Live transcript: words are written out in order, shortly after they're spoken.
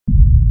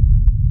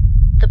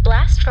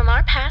Blast from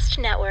Our Past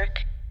Network.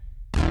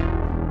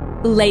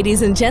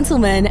 Ladies and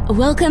gentlemen,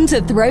 welcome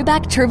to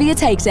Throwback Trivia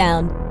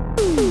Takedown.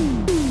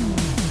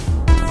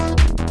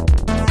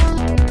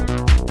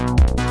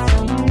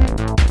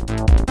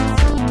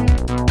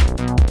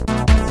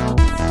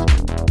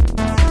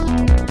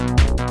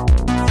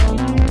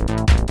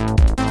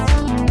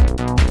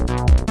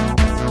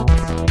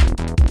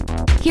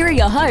 Here are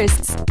your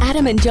hosts,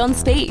 Adam and John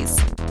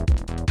Spees.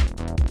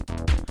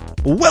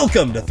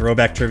 Welcome to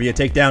Throwback Trivia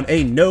Takedown,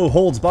 a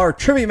no-holds-barred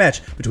trivia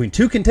match between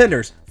two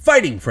contenders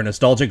fighting for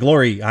nostalgic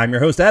glory. I'm your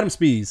host, Adam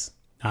Spees.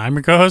 I'm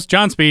your co-host,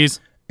 John Spees.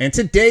 And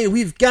today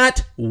we've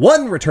got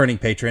one returning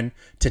patron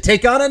to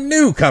take on a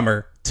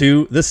newcomer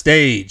to the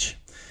stage.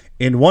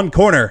 In one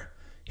corner,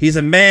 he's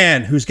a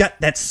man who's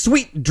got that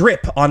sweet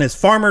drip on his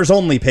Farmers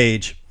Only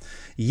page.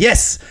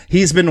 Yes,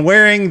 he's been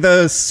wearing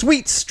the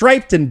sweet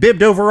striped and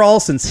bibbed overall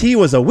since he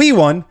was a wee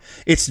one.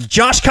 It's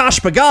Josh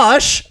Kosh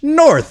Bagosh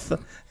North.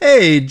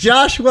 Hey,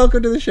 Josh,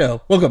 welcome to the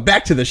show. Welcome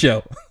back to the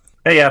show.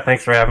 Hey, yeah,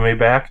 thanks for having me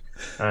back.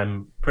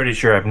 I'm pretty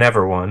sure I've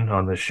never won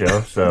on this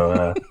show,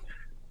 so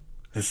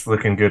it's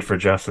looking good for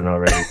Justin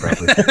already,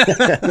 probably.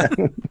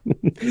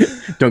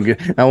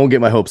 I won't get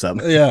my hopes up.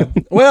 Yeah.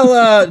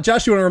 Well,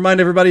 Josh, you want to remind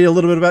everybody a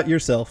little bit about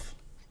yourself?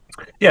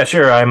 Yeah,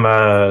 sure.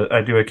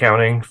 I do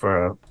accounting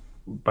for a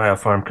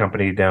biofarm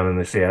company down in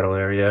the Seattle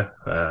area.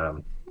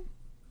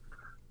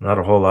 Not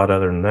a whole lot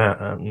other than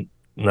that.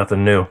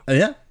 Nothing new.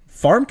 Yeah.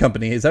 Farm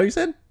company, is that what you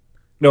said?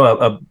 No,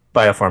 a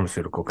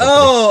biopharmaceutical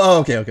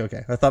company.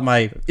 Okay. I thought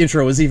my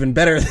intro was even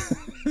better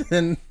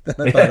than I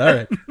thought. All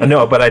right.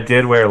 No, but I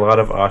did wear a lot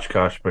of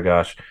Oshkosh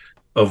Bagosh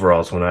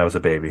overalls when I was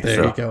a baby.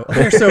 There you go.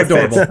 They're so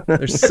adorable.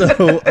 They're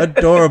so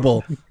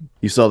adorable.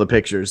 You saw the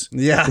pictures.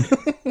 Yeah.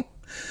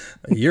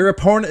 Your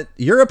opponent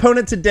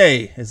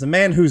today is a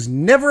man who's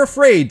never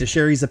afraid to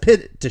share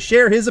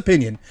his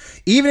opinion.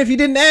 Even if you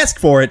didn't ask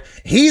for it,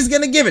 he's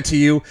going to give it to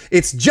you.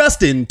 It's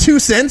Justin 2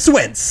 Cents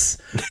Wentz.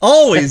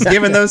 Always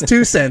giving those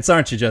 2 cents,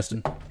 aren't you,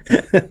 Justin?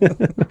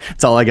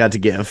 That's all I got to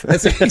give.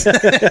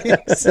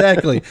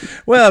 Exactly.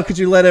 Well, could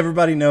you let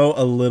everybody know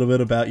a little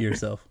bit about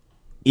yourself?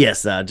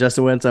 Yes,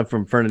 Justin Wentz. I'm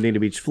from Fernandina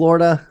Beach,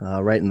 Florida,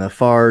 right in the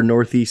far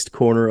northeast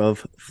corner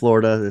of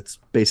Florida. It's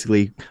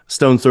basically a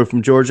stone's throw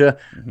from Georgia.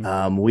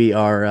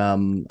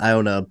 Mm-hmm. I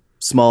own a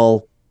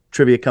small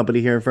trivia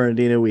company here in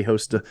Fernandina. We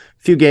host a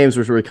few games.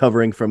 We're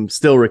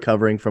still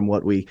recovering from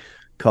what we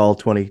call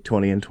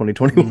 2020 and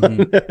 2021.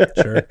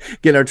 Mm-hmm. Sure.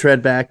 Getting our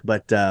tread back,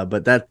 but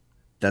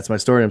that's my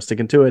story. I'm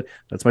sticking to it.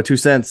 That's my 2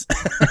 cents.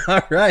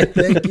 All right.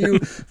 Thank you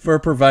for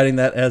providing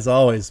that as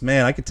always.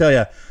 Man, I can tell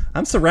you,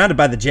 I'm surrounded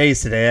by the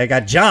J's today. I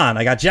got John,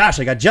 I got Josh,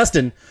 I got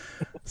Justin.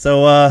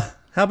 So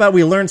how about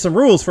we learn some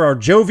rules for our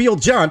jovial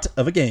jaunt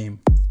of a game?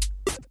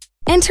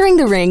 Entering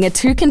the ring are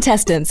two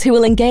contestants who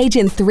will engage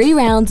in 3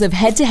 rounds of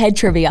head-to-head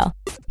trivia.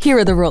 Here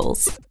are the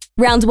rules.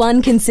 Round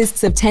 1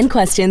 consists of 10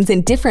 questions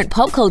in different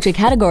pop culture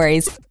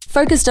categories,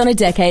 focused on a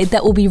decade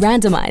that will be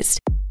randomized.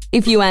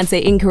 If you answer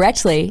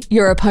incorrectly,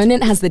 your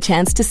opponent has the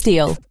chance to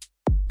steal.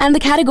 And the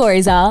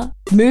categories are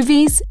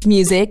movies,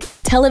 music,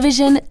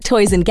 television,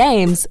 toys and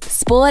games,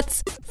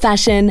 sports,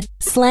 fashion,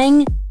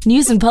 slang,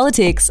 news and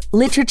politics,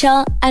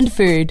 literature, and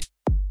food.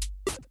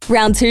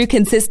 Round 2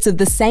 consists of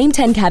the same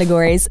 10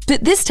 categories,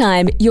 but this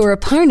time your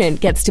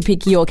opponent gets to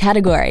pick your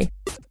category.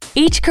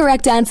 Each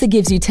correct answer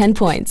gives you 10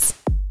 points.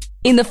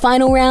 In the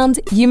final round,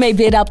 you may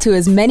bid up to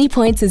as many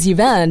points as you've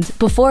earned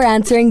before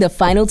answering the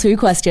final 2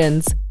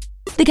 questions.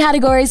 The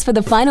categories for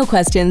the final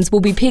questions will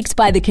be picked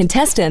by the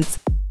contestants,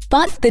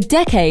 but the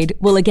decade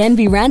will again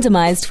be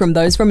randomized from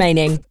those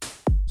remaining.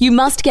 You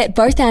must get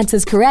both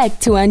answers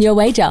correct to earn your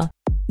wager.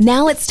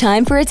 Now it's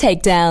time for a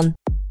takedown.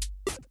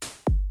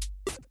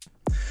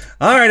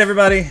 All right,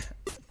 everybody.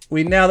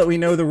 Now that we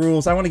know the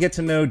rules, I want to get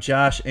to know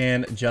Josh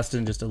and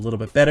Justin just a little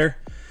bit better.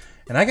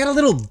 And I got a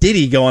little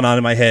ditty going on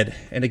in my head,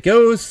 and it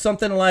goes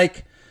something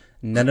like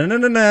na na na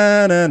na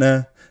na na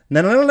na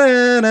na na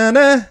na na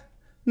na.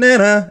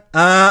 Nana,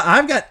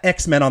 I've got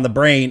X-Men on the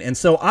brain, and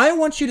so I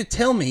want you to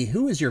tell me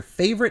who is your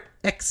favorite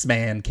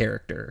X-Man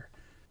character.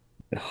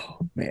 Oh,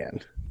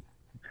 man.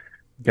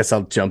 Guess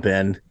I'll jump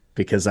in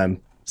because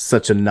I'm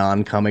such a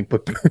non-comic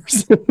book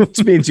person,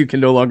 which means you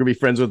can no longer be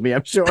friends with me,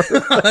 I'm sure.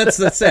 That's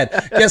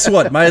sad. Guess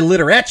what? My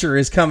literature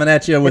is coming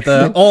at you with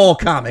all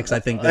comics,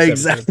 I think.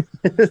 Exactly.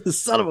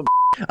 Son of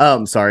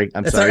a... sorry.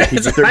 I'm sorry.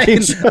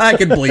 PG-13. I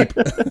can bleep.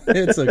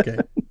 It's okay.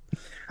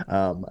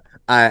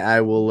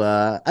 I will,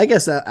 I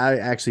guess I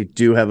actually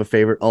do have a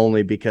favorite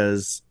only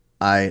because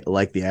I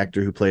like the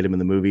actor who played him in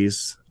the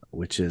movies,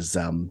 which is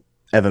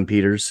Evan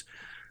Peters,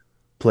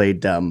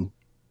 played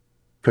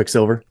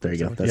Quicksilver. There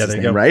you go. That's his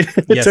name, right?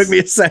 It took me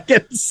a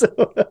second. So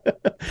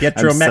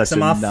Pietro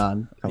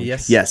Maximoff.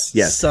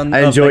 Yes. Son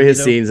I enjoy his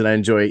Magneto. scenes and I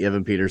enjoy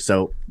Evan Peters.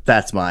 So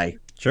that's my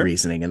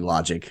reasoning and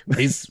logic.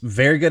 He's a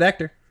very good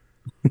actor.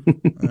 All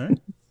right.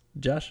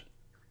 Josh?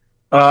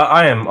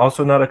 I am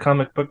also not a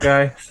comic book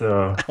guy,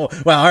 so... Oh,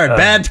 well, all right,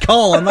 bad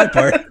call on my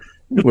part.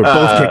 We're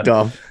both kicked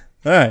off.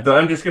 All right. So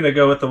I'm just going to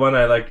go with the one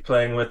I liked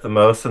playing with the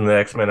most in the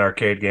X-Men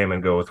arcade game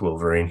and go with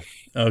Wolverine.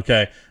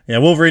 Okay. Yeah,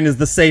 Wolverine is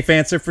the safe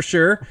answer for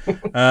sure.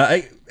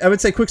 I would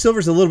say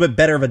Quicksilver's a little bit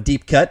better of a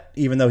deep cut,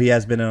 even though he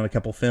has been on a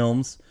couple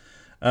films.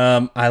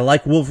 I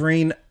like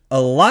Wolverine a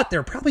lot.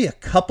 There are probably a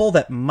couple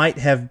that might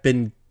have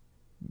been,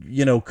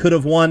 could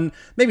have won.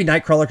 Maybe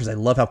Nightcrawler, because I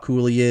love how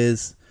cool he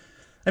is.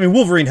 I mean,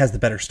 Wolverine has the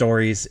better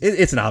stories.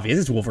 It's an obvious.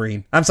 It's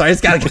Wolverine. I'm sorry. It's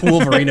got to get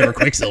Wolverine over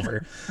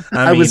Quicksilver.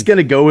 I was going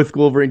to go with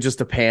Wolverine just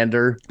to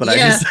pander, but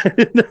Yeah. I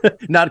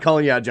just not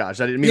calling you out, Josh.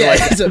 I didn't mean like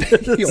that. So,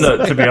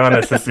 to be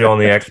honest, it's the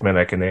only X-Men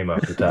I can name off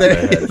the top of my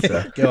head.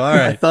 So. Go, all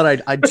I right.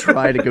 thought I'd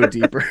try to go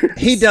deeper.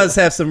 He does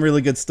have some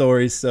really good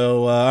stories.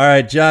 So, all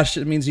right, Josh,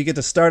 it means you get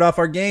to start off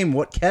our game.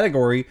 What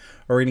category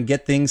are we going to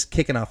get things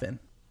kicking off in?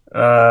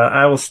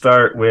 I will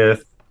start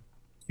with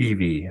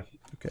TV.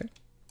 Okay.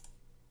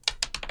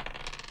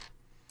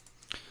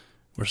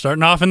 We're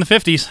starting off in the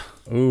 50s.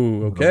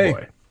 Ooh, okay. Oh,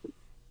 boy.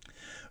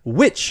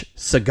 Which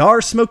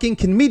cigar-smoking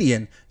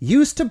comedian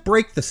used to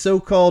break the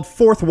so-called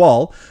fourth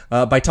wall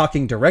by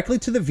talking directly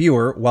to the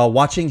viewer while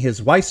watching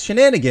his wife's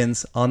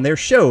shenanigans on their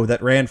show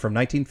that ran from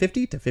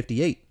 1950 to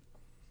 58?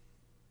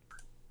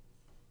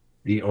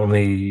 The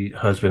only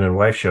husband and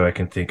wife show I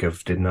can think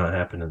of did not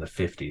happen in the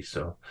 50s,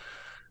 so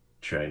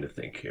trying to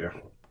think here.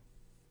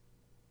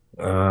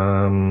 I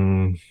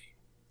don't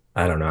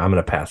know. I'm going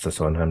to pass this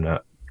one. I'm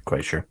not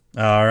quite sure.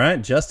 All right,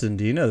 Justin,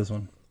 do you know this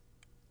one?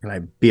 Can I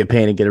be a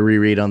pain and get a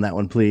reread on that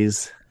one,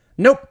 please?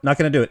 Nope, not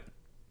going to do it.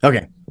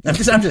 Okay. I'm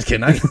just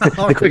kidding.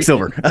 The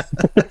Quicksilver.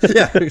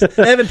 Yeah,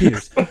 Evan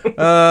Peters.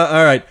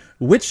 All right.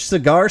 Which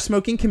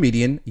cigar-smoking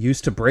comedian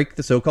used to break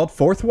the so-called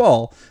fourth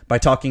wall by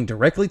talking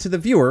directly to the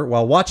viewer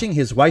while watching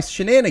his wife's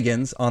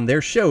shenanigans on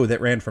their show that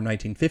ran from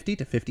 1950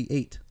 to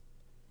 58?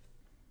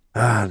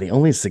 The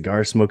only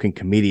cigar smoking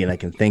comedian I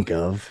can think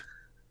of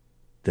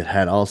that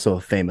had also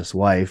a famous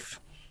wife.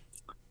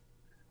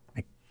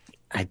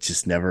 I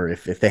just never,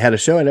 if they had a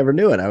show, I never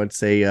knew it. I would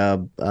say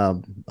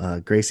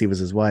Gracie was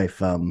his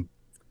wife.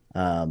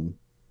 I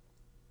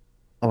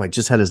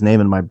just had his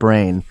name in my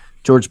brain.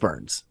 George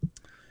Burns.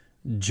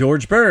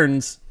 George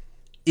Burns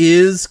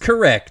is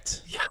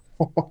correct.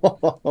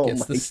 Oh,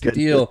 Gets the my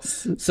steal.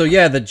 goodness. So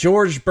yeah, the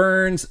George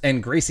Burns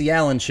and Gracie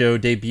Allen show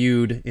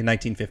debuted in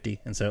 1950,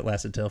 and so it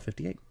lasted till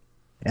 58.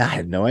 I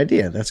had no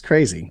idea. That's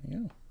crazy.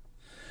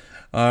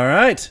 All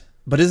right.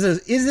 But is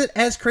it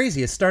as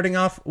crazy as starting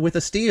off with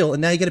a steal,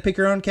 and now you got to pick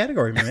your own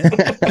category, man?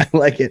 I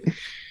like it.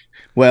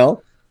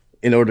 Well,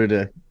 in order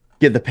to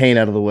get the pain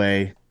out of the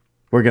way,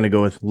 we're going to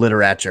go with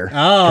literature.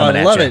 Oh, I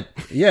coming at love ya. it.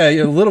 Yeah,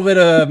 you're a little bit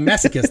of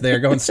masochist there,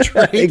 going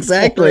straight.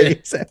 Exactly. for it.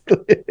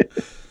 Exactly.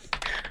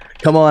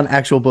 Come on,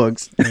 actual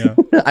books. Yeah.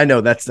 I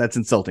know that's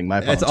insulting. My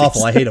That's apologies.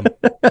 awful. I hate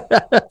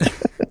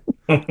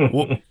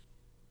them.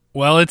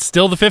 Well, it's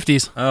still the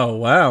 50s. Oh,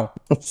 wow.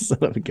 Son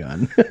of a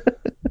gun.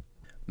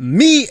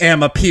 Me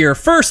am appear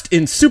first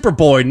in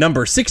Superboy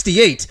number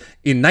 68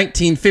 in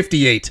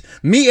 1958.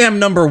 Me am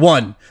number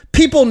 1.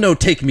 People no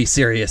take me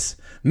serious.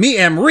 Me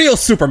am real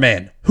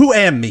Superman. Who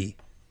am me?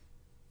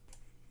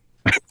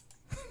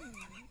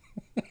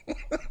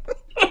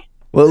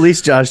 Well, at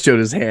least Josh showed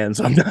his hand,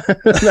 so I'm not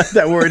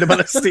that worried about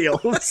a steal.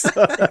 So.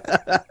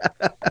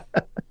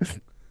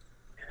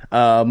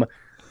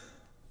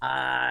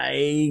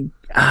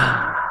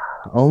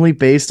 Only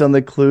based on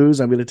the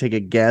clues, I'm going to take a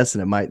guess,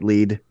 and it might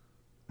lead.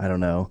 I don't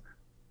know.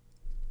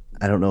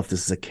 I don't know if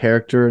this is a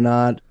character or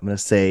not. I'm going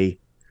to say.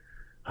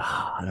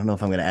 I don't know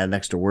if I'm going to add an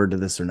extra word to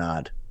this or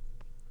not.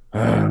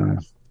 I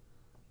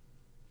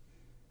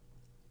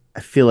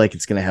feel like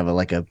it's going to have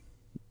a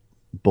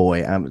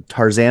boy.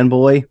 Tarzan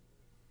boy.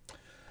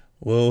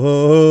 Whoa,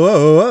 whoa, whoa,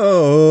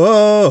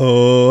 whoa,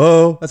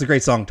 whoa, whoa. That's a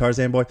great song,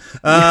 Tarzan Boy.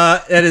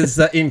 That is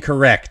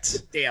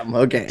incorrect. Damn.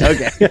 Okay.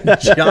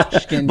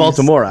 Josh, can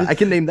Baltimore. I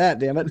can name that.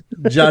 Damn it.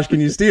 Josh, can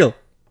you steal?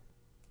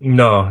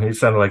 No, it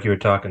sounded like you were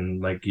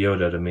talking like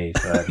Yoda to me,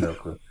 so I have no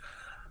clue.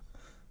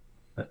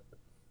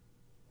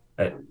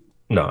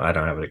 No, I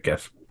don't have a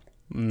guess.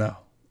 No.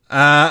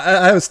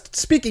 I was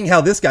speaking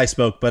how this guy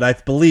spoke, but I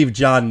believe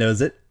John knows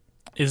it.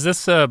 Is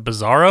this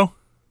Bizarro?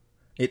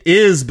 It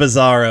is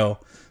Bizarro.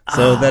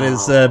 So that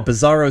is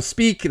Bizarro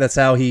speak. That's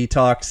how he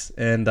talks.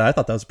 And I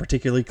thought that was a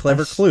particularly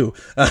clever clue.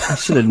 I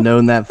should have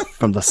known that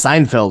from the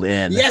Seinfeld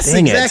end. Yes,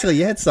 Dang it. exactly.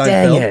 You had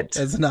Dang Seinfeld it.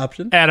 as an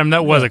option. Adam,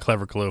 that was a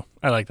clever clue.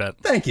 I like that.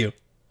 Thank you.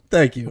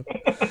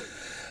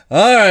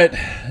 All right.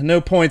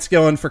 No points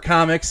going for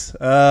comics.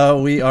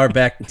 We are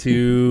back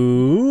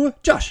to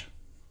Josh.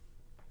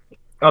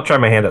 I'll try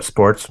my hand at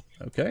sports.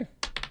 Okay.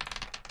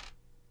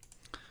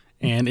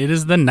 And it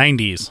is the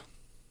 90s.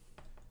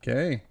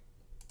 Okay.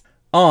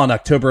 On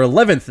October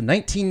 11th,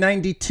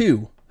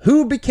 1992,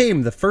 who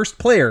became the first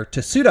player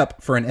to suit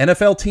up for an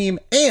NFL team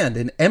and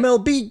an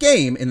MLB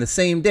game in the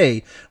same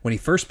day when he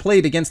first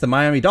played against the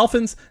Miami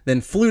Dolphins, then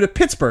flew to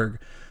Pittsburgh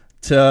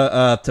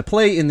to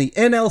play in the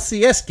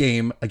NLCS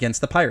game against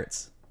the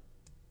Pirates?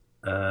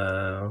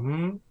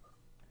 I'm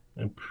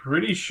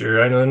pretty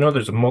sure. I know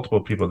there's multiple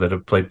people that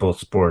have played both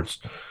sports,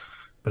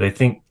 but I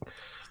think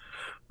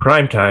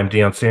Primetime,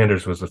 Deion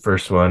Sanders was the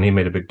first one. He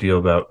made a big deal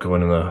about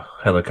going in the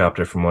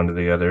helicopter from one to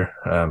the other.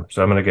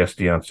 So I'm going to guess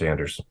Deion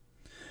Sanders.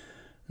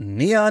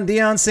 Neon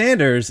Deion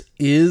Sanders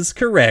is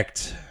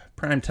correct.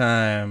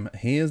 Primetime,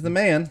 he is the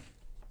man,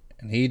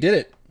 and he did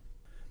it.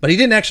 But he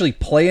didn't actually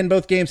play in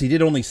both games. He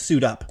did only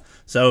suit up.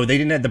 So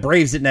the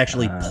Braves didn't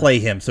actually play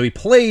him. So he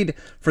played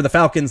for the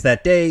Falcons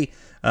that day,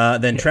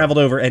 then traveled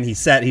over, and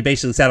he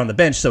basically sat on the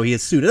bench. So he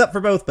is suited up for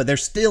both, but there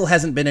still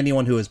hasn't been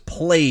anyone who has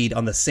played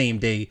on the same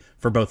day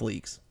for both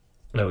leagues.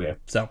 Okay.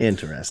 So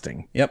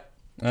Interesting. Yep.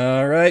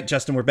 All right,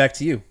 Justin, we're back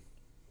to you.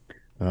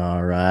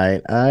 All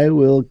right. I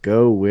will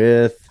go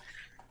with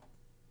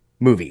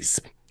movies.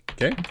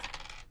 Okay.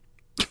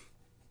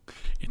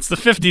 It's the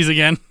 50s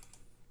again.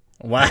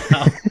 Wow.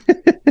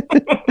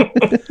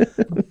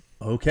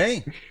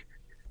 Okay.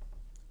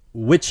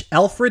 Which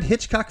Alfred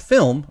Hitchcock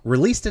film,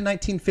 released in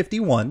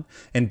 1951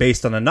 and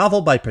based on a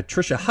novel by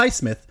Patricia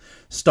Highsmith,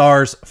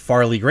 stars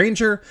Farley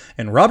Granger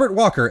and Robert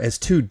Walker as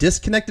two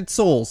disconnected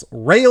souls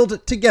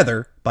railed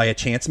together by a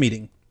chance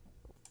meeting?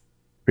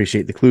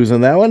 Appreciate the clues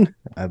on that one.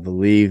 I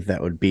believe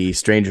that would be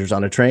Strangers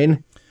on a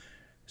Train.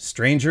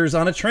 Strangers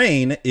on a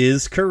Train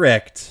is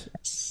correct.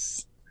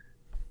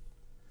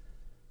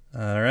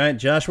 All right,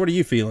 Josh, what are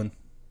you feeling?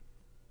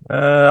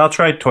 I'll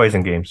try Toys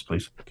and Games,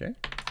 please. Okay.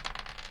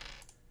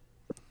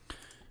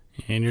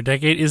 And your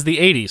decade is the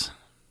 80s.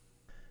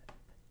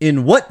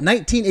 In what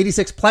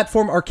 1986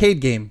 platform arcade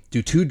game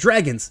do two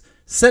dragons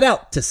set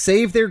out to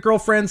save their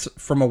girlfriends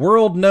from a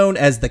world known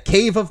as the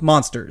Cave of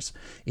Monsters?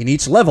 In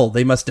each level,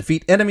 they must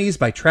defeat enemies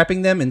by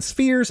trapping them in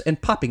spheres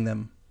and popping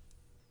them.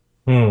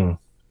 I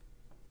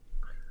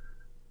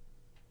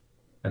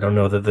don't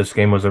know that this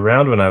game was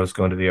around when I was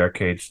going to the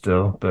arcade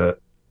still,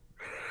 but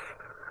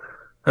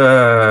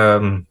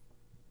the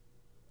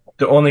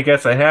only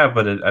guess I have,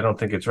 but I don't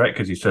think it's right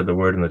because you said the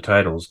word in the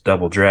title is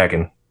Double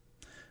Dragon.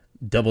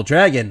 Double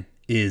Dragon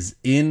is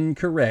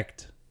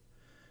incorrect.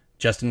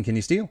 Justin, can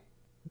you steal?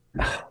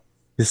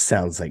 This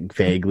sounds like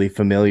vaguely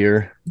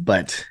familiar,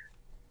 but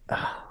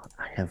I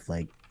have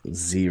like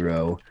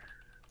zero.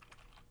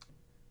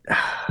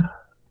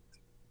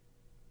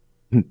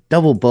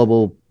 Double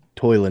Bubble,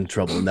 Toil and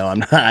Trouble. No, I'm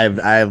not.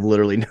 I have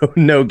literally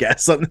no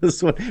guess on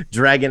this one.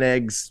 Dragon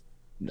eggs.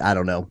 I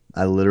don't know.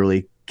 I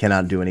literally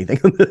cannot do anything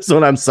on this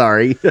one. I'm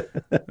sorry.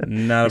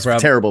 Not a problem.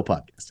 Terrible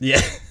podcast. Yeah.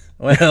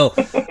 Well,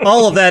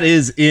 all of that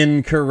is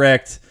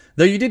incorrect.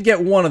 Though you did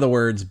get one of the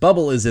words.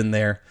 Bubble is in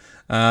there.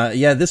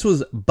 Yeah, this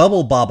was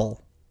Bubble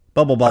Bobble.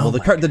 Bubble Bobble.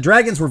 The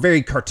dragons were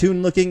very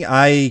cartoon looking.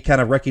 I kind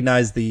of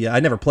recognized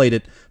I never played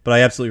it, but I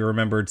absolutely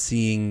remembered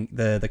seeing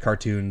the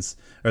cartoons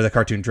or the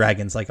cartoon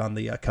dragons like on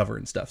the cover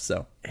and stuff.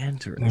 So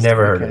Interesting.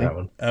 Never heard of that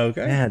one.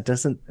 okay. Yeah, it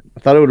doesn't. I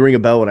thought it would ring a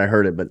bell when I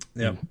heard it, but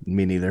Yeah.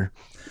 me neither.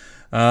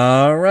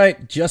 All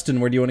right, Justin,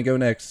 where do you want to go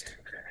next?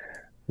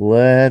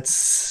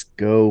 Let's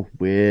go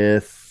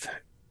with.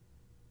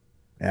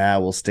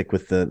 We'll stick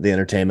with the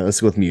entertainment. Let's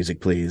go with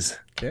music, please.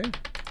 Okay.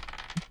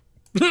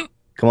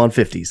 Come on,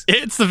 50s.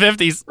 It's the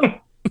 50s.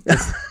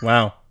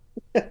 Wow.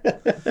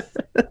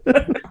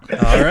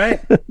 All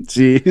right.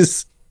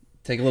 Jeez.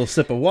 Take a little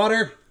sip of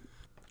water.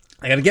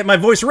 I got to get my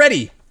voice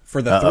ready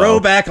for the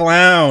Throwback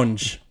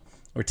Lounge.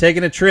 We're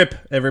taking a trip,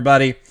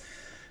 everybody.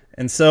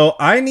 And so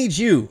I need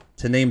you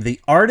to name the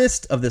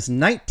artist of this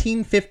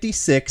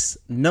 1956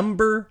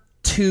 number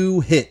 2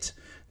 hit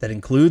that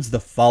includes the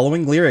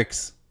following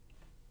lyrics.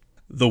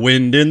 The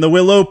wind in the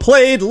willow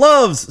played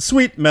love's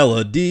sweet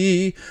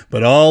melody,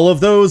 but all of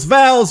those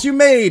vows you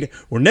made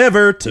were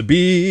never to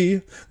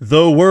be.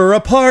 Though we're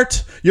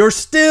apart, you're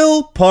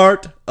still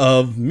part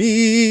of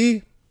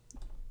me.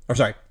 Or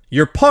sorry,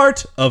 you're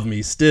part of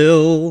me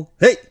still.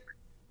 Hey!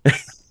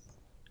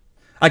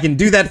 I can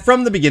do that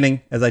from the beginning,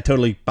 as I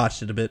totally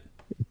botched it a bit.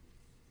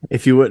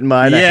 If you wouldn't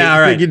mind. Yeah,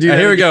 all right.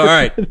 Here we go. All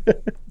right.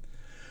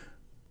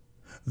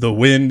 The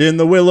wind in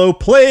the willow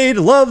played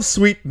love's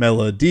sweet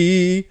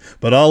melody,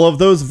 but all of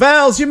those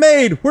vows you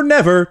made were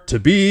never to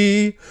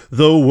be.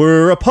 Though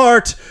we're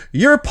apart,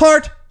 you're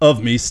part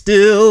of me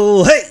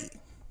still. Hey!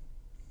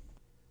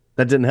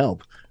 That didn't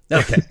help.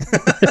 Okay.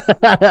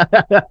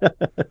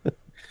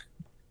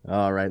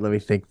 All right, let me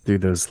think through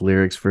those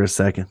lyrics for a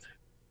second.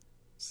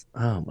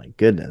 Oh my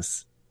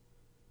goodness.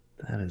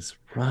 That is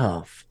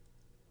rough.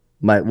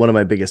 One of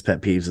my biggest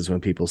pet peeves is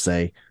when people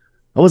say,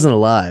 I wasn't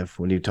alive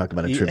when you talk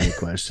about a trivia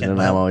question.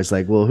 And I'm always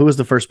like, well, who was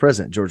the first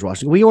president? George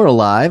Washington. Well, you weren't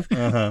alive.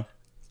 Uh-huh.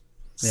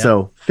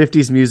 So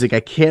 50s music,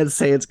 I can't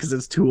say it's because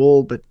it's too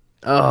old, but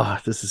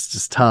this is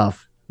just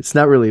tough. It's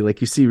not really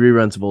like you see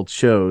reruns of old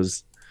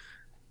shows.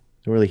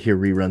 You don't really hear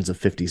reruns of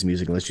 50s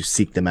music unless you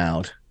seek them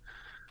out.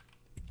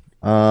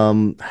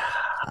 I'm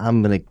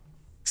going to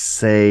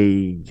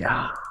say,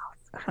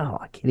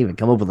 I can't even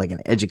come up with like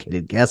an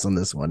educated guess on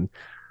this one.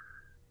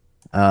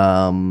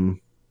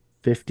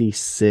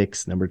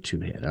 56 number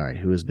 2 hit. All right,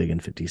 who is big in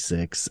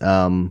 56?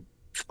 I'll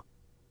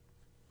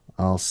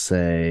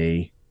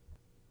say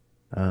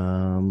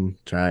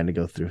trying to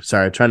go through.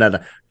 Sorry, I'm trying not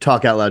to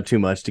talk out loud too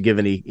much to give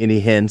any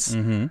hints.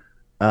 Mm-hmm.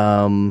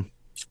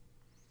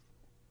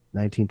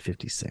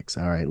 1956.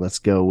 All right, let's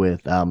go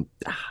with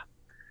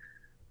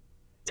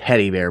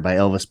Teddy Bear by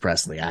Elvis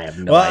Presley. I have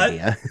no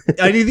idea.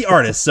 I need the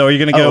artist. So are you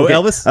going to go okay.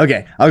 Elvis?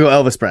 Okay, I'll go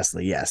Elvis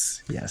Presley.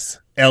 Yes.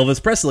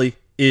 Elvis Presley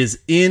is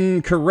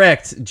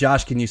incorrect.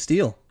 Josh, can you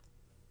steal?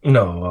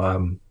 No,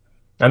 I'm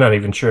not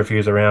even sure if he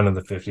was around in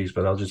the 50s,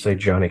 but I'll just say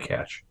Johnny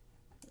Cash.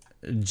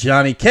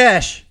 Johnny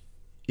Cash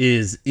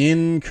is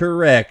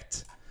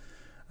incorrect.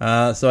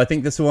 So I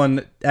think this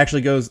one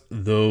actually goes,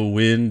 the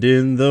wind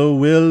in the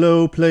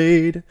willow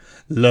played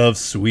love's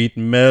sweet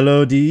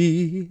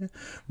melody,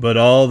 but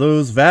all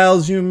those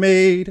vows you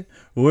made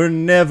were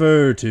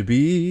never to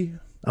be.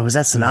 Oh, is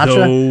that Sinatra?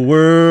 Though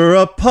we're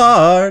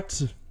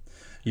apart,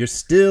 you're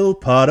still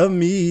part of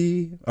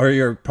me, or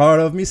you're part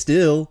of me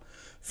still,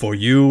 for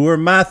you were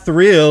my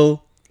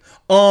thrill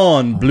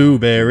on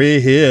Blueberry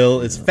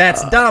Hill. It's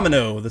Fats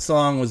Domino. The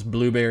song was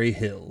Blueberry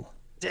Hill.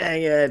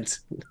 Dang it.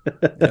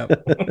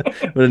 Yep.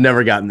 Would have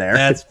never gotten there.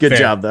 That's good fair.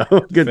 job, though.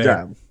 Good Fair.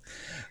 job.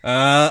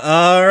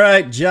 All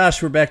right,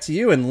 Josh, we're back to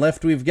you. And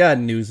left, we've got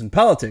news and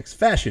politics,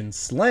 fashion,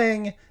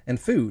 slang, and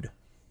food.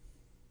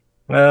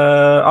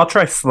 I'll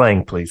try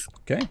slang, please.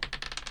 Okay.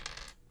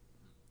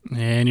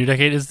 And your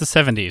decade is the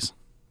 70s.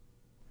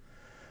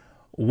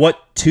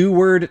 What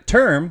two-word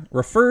term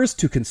refers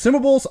to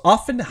consumables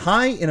often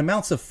high in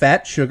amounts of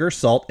fat, sugar,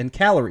 salt, and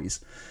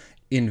calories?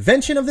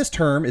 Invention of this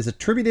term is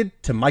attributed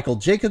to Michael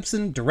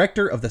Jacobson,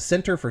 director of the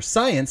Center for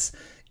Science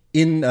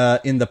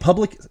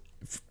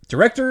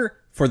director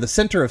for the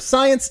Center of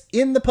Science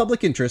in the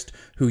Public Interest,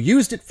 who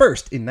used it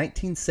first in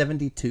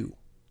 1972.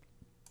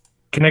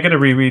 Can I get a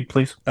reread,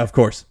 please? Of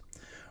course.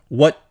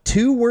 What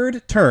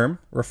two-word term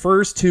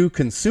refers to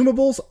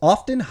consumables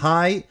often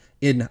high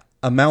in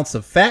amounts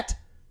of fat,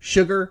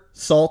 sugar,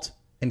 salt,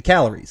 and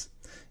calories?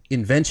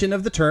 Invention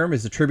of the term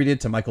is attributed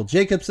to Michael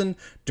Jacobson,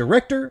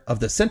 director of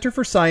the Center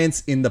for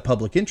Science in the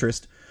Public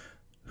Interest,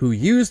 who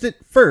used it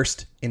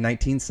first in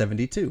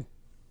 1972.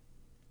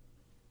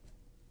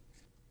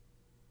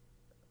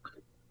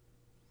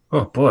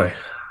 Oh, boy.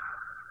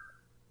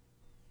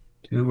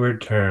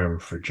 Two-word term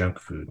for junk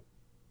food.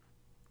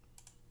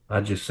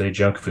 I'd just say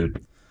junk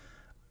food.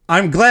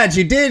 I'm glad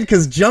you did,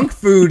 because junk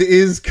food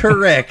is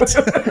correct.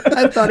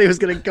 I thought he was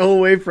going to go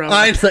away from it.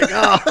 I- It's like,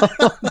 oh,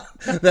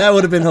 That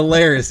would have been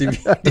hilarious if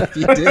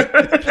you did.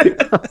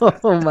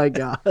 oh my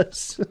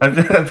gosh.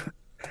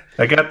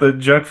 I got the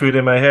junk food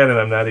in my head, and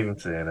I'm not even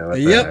saying it. What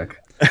the Yep. heck?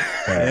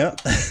 Yeah.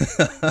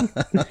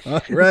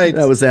 All right.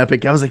 That was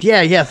epic. I was like,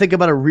 yeah, think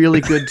about a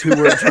really good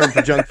two-word term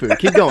for junk food.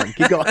 Keep going.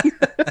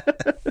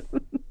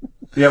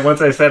 Yeah,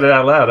 once I said it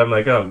out loud, I'm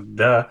like, oh,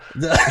 duh.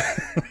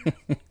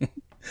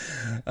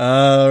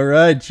 All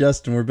right,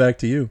 Justin, we're back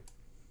to you.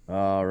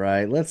 All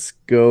right, let's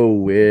go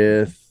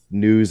with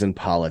news and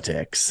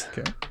politics.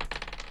 Okay.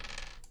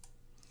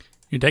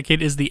 Your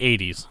decade is the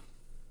 80s.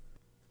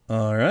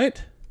 All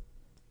right.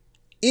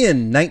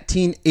 In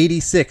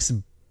 1986,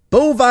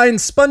 bovine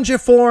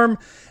spongiform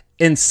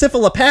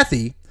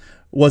encephalopathy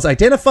was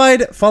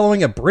identified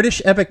following a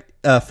British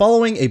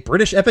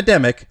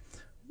epidemic.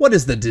 What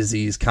is the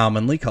disease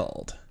commonly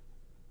called?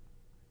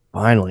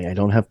 Finally, I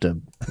don't have to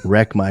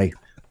wreck my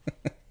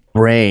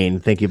brain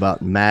thinking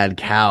about mad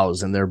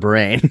cows and their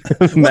brain.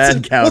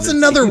 Mad cows. What's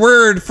another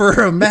word for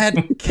a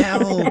mad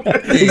cow?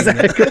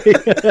 Exactly.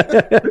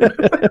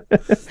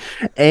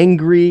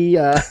 Angry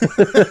Yeah.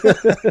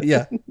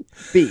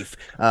 beef.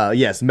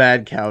 Yes,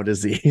 mad cow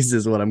disease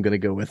is what I'm going to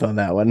go with on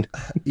that one.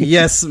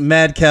 Yes,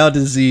 mad cow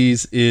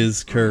disease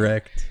is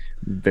correct.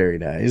 Very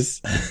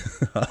nice.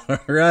 All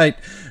right.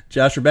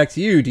 Josh, we're back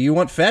to you. Do you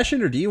want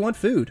fashion or do you want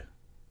food?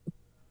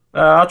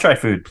 I'll try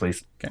food,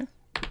 please. Okay.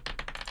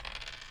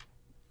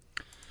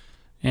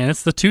 And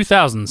it's the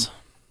 2000s.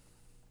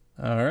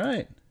 All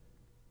right.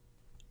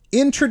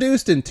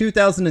 Introduced in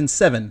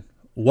 2007,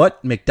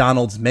 what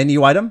McDonald's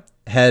menu item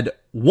had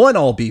one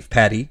all-beef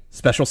patty,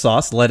 special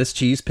sauce, lettuce,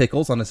 cheese,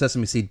 pickles on a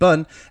sesame seed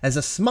bun as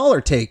a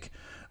smaller take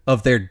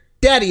of their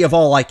daddy of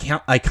all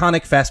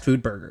iconic fast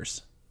food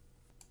burgers?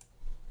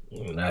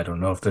 I don't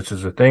know if this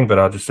is a thing, but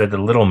I'll just say the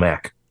Little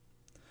Mac.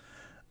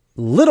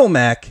 Little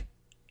Mac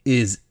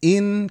is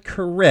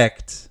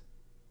incorrect.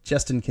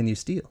 Justin, can you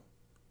steal?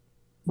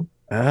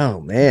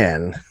 Oh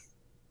man,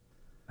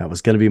 that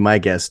was going to be my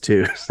guess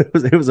too.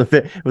 It was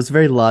a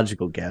very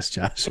logical guess,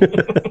 Josh.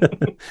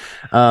 Did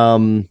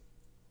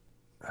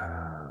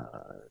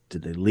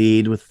they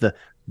lead with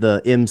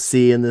the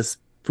MC in this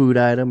food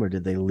item, or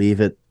did they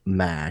leave it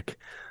Mac?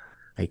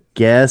 I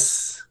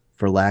guess,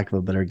 for lack of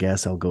a better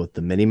guess, I'll go with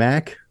the Mini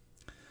Mac.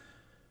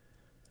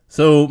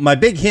 So my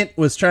big hint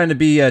was trying to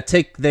be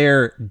take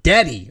their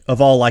daddy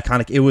of all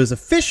iconic. It was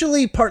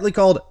officially partly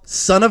called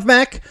Son of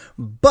Mac,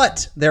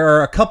 but there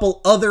are a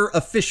couple other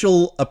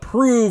official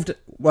approved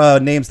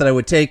names that I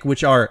would take,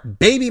 which are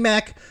Baby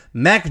Mac,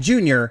 Mac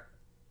Jr.,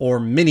 or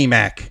Mini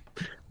Mac.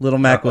 Little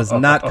Mac was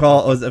not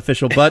called was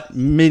official, but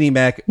Mini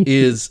Mac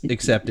is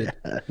accepted.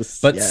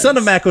 But yes. Son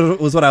of Mac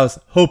was what I was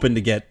hoping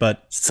to get.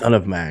 But Son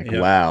of Mac. Yep.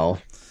 Wow,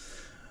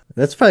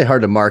 that's probably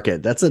hard to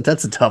market. That's a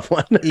tough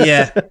one.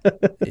 yeah.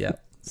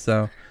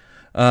 So,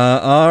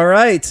 all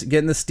right,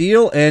 getting the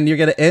steal, and you're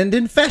going to end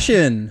in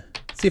fashion.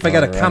 See if I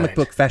got a All comic right.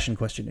 book fashion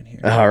question in here.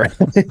 All right.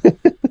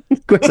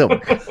 Quicksilver.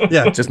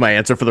 Yeah, Just my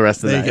answer for the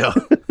rest of the there night.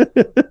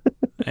 you go.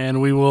 And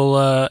we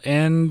will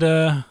end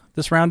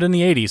this round in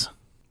the 80s.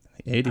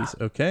 80s.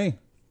 Okay.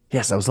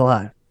 Yes, I was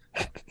alive.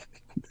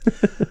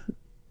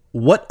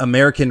 What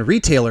American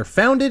retailer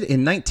founded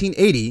in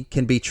 1980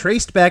 can be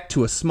traced back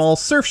to a small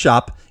surf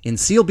shop in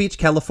Seal Beach,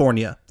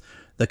 California?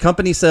 The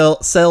company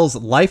sells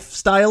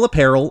lifestyle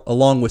apparel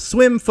along with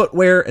swim,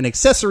 footwear, and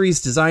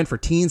accessories designed for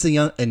teens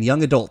and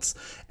young adults.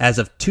 As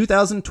of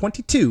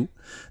 2022,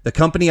 the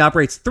company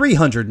operates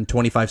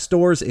 325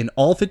 stores in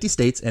all 50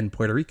 states and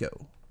Puerto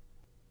Rico.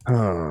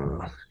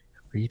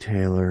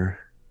 Retailer.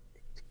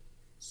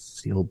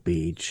 Seal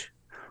Beach.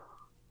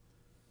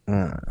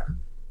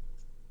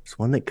 There's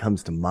one that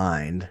comes to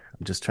mind.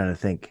 I'm just trying to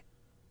think.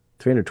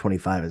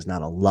 325 is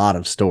not a lot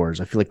of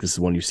stores. I feel like this is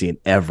one you see in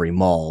every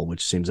mall,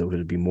 which seems like it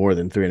would be more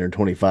than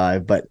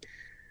 325. But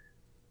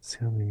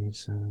Seal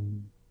Beach,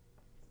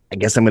 I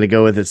guess I'm going to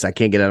go with this. I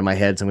can't get it out of my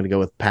head, so I'm going to go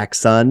with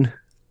PacSun.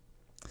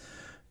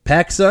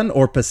 PacSun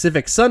or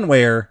Pacific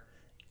Sunwear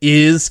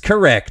is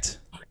correct.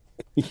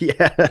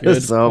 Yes.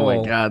 Good Oh call.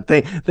 my God.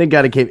 Thank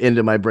God it came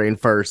into my brain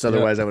first.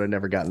 Otherwise, I would have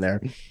never gotten there.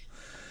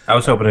 I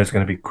was hoping it was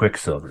going to be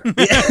Quicksilver.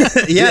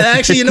 Yeah,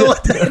 actually, you know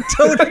what? That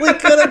totally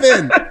could have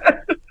been.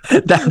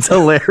 That's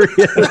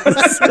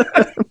hilarious.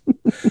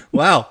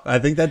 Wow, I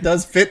think that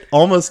does fit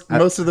almost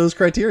most of those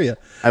criteria.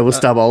 I will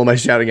stop all of my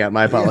shouting out.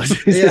 My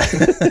apologies. Yeah,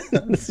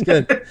 that's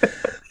good.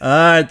 All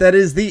right, that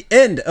is the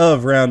end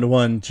of round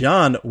one.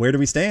 John, where do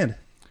we stand?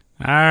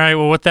 All right,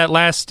 well, with that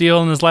last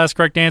steal and his last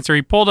correct answer,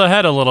 he pulled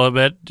ahead a little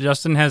bit.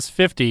 Justin has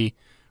 50,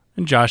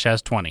 and Josh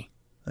has 20.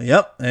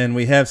 Yep, and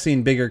we have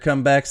seen bigger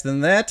comebacks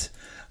than that.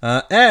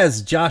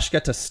 As Josh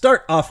got to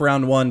start off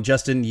round one,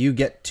 Justin, you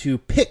get to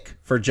pick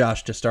for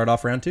Josh to start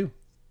off round two.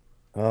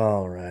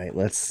 All right,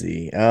 let's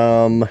see.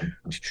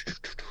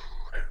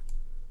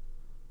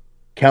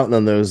 Counting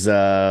on those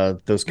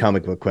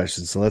comic book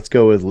questions, so let's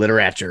go with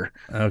literature.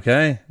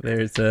 Okay,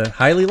 there's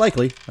highly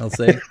likely, I'll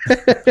say.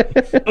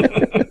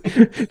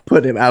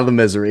 Put him out of the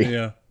misery.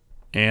 Yeah.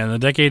 And the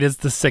decade is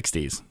the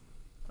 60s.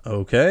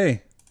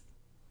 Okay.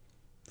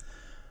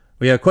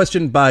 We have a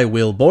question by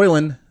Will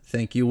Boylan.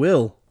 Thank you,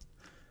 Will.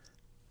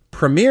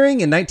 Premiering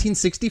in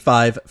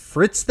 1965,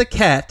 Fritz the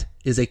Cat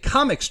is a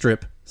comic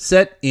strip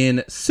set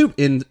in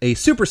a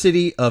super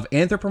city of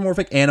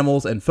anthropomorphic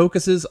animals and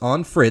focuses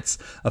on Fritz,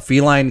 a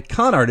feline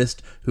con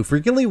artist who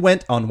frequently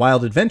went on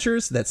wild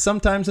adventures that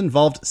sometimes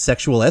involved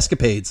sexual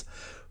escapades.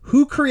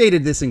 Who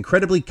created this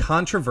incredibly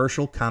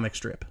controversial comic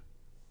strip?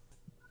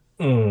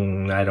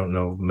 I don't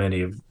know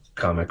many of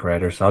comic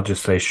writers. I'll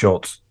just say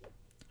Schultz.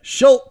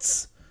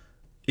 Schultz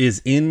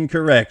is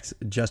incorrect.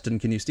 Justin,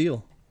 can you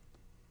steal?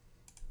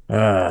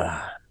 I'm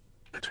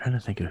trying to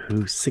think of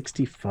who.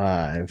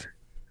 65.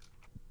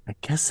 I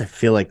guess I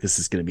feel like this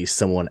is going to be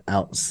someone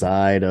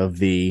outside of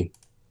the,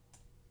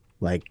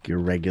 like, your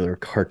regular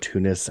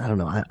cartoonist. I don't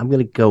know. I'm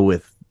going to go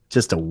with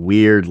just a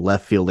weird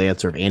left field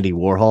answer of Andy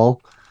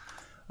Warhol.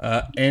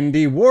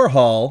 Andy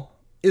Warhol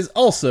is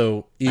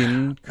also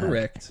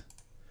incorrect.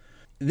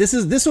 This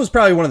was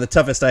probably one of the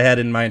toughest I had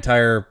in my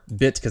entire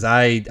bit because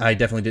I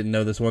definitely didn't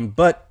know this one,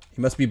 but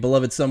he must be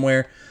beloved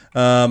somewhere.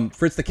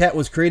 Fritz the Cat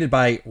was created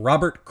by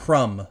Robert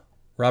Crumb.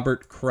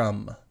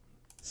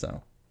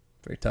 So,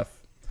 very tough.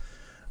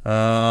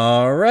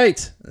 All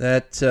right.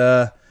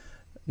 That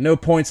no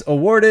points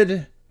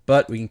awarded,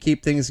 but we can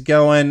keep things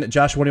going.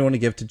 Josh, what do you want to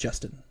give to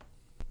Justin?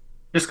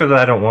 Just because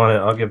I don't want it,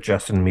 I'll give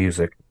Justin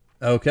music.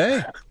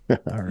 Okay.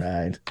 All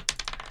right.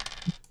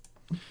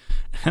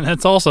 And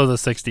that's also the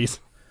 60s.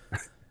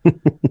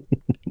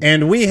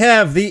 And we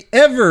have the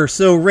ever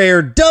so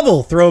rare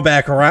double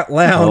throwback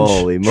lounge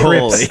Holy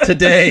moly. trips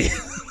today.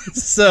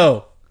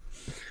 So,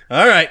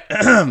 all right.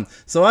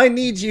 So I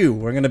need you.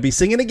 We're going to be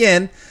singing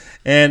again.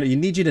 And you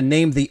need you to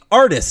name the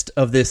artist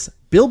of this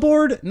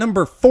Billboard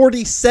number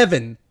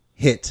 47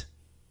 hit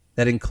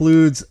that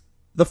includes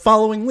the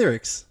following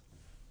lyrics.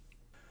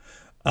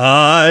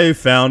 I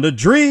found a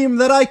dream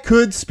that I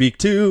could speak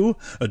to,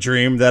 a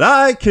dream that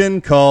I can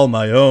call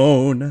my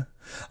own.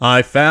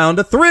 I found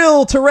a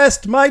thrill to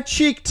rest my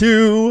cheek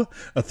to,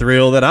 a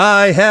thrill that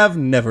I have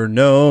never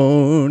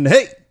known.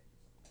 Hey!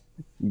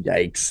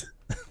 Yikes.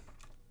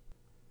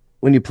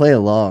 When you play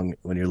along,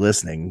 when you're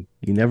listening,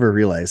 you never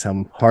realize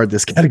how hard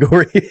this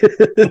category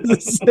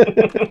is.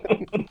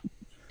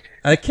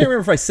 I can't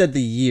remember if I said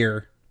the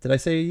year. Did I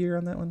say a year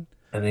on that one?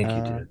 I think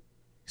you did. You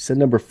said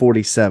number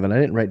 47. I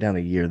didn't write down a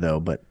year, though,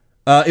 but...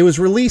 It was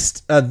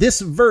released,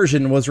 this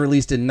version was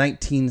released in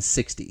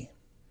 1960.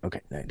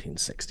 Okay,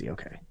 1960.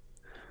 Okay.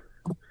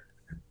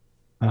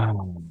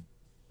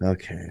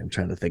 Okay, I'm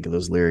trying to think of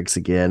those lyrics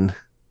again.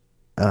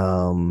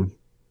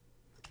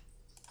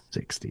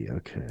 60,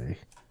 okay.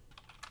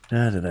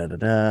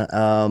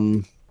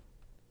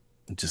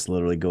 Just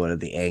literally going at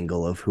the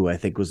angle of who I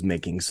think was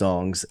making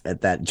songs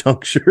at that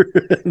juncture,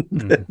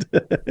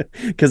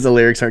 because the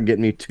lyrics aren't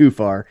getting me too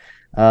far.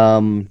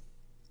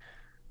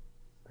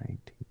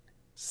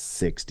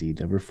 1960,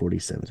 number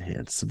 47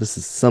 hits. So this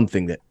is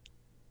something that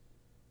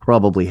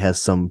probably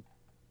has some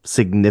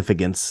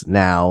significance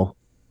now.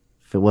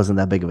 If it wasn't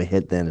that big of a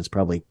hit then, it's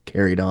probably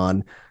carried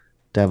on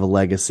to have a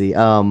legacy.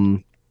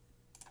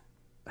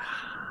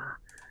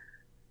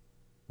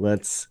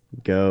 Let's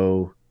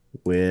go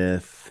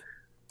with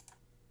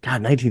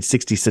God.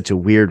 1960 is such a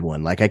weird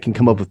one. Like I can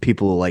come up with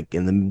people like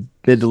in the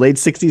mid to late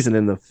 60s and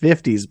in the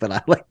 50s, but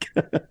I like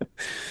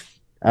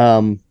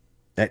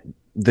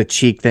the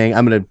cheek thing.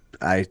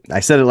 I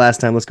said it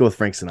last time. Let's go with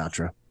Frank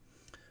Sinatra.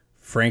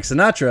 Frank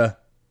Sinatra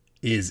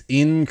is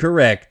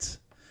incorrect.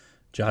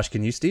 Josh,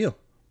 can you steal?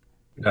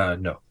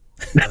 No.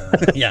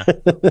 Yeah.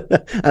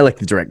 I like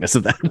the directness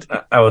of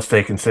that. I will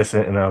stay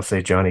consistent and I'll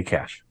say Johnny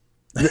Cash.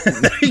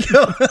 There you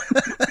go.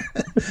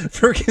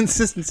 For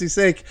consistency's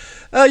sake,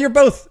 you're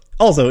both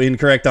also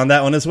incorrect on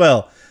that one as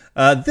well.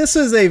 This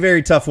is a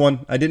very tough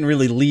one. I didn't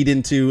really lead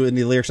into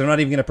any lyrics. I'm not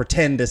even going to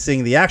pretend to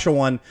sing the actual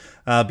one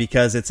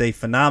because it's a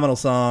phenomenal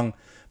song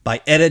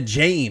by Etta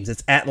James.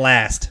 It's At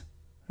Last.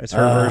 It's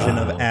her version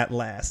of At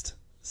Last.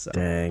 So.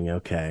 Dang,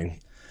 okay.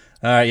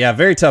 All right, yeah,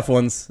 very tough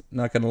ones.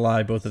 Not going to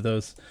lie, both of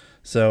those.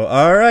 So,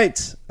 all right.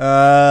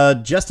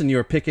 Justin, you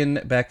are picking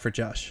back for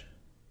Josh.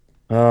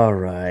 All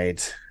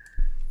right.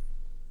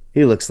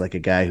 He looks like a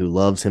guy who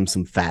loves him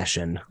some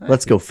fashion.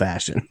 Let's go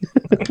fashion.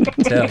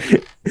 Tell.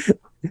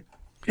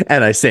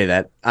 And I say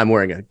that I'm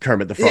wearing a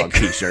Kermit the Frog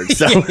t-shirt.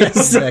 So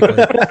Exactly.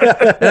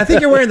 And I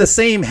think you're wearing the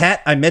same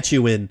hat I met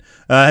you in.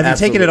 Have you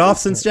taken it off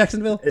since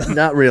Jacksonville?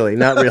 Not really.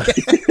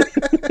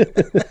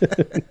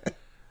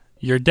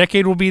 Your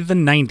decade will be the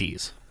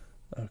 90s.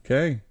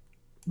 Okay.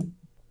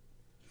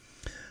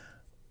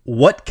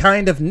 What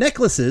kind of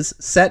necklaces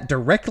sat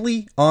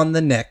directly on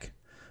the neck?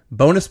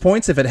 Bonus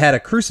points if it had a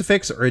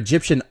crucifix or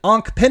Egyptian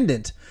Ankh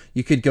pendant.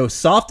 You could go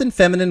soft and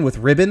feminine with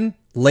ribbon,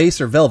 lace,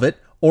 or velvet,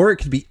 or it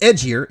could be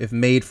edgier if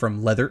made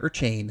from leather or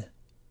chain.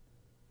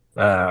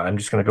 I'm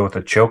just going to go with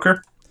a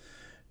choker.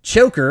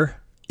 Choker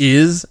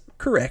is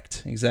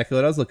correct. Exactly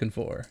what I was looking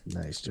for.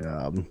 Nice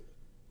job.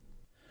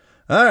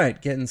 All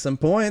right, getting some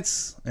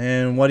points.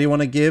 And what do you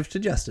want to give to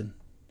Justin?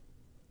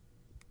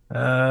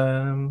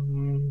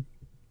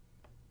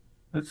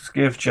 Let's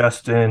give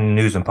Justin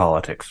news and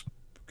politics.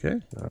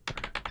 Okay.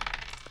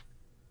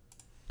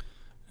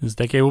 His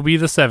decade will be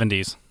the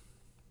 70s.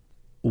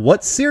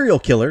 What serial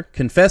killer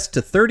confessed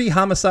to 30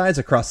 homicides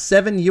across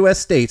 7 U.S.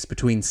 states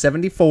between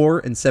 74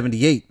 and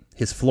 78?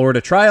 His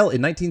Florida trial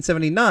in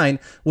 1979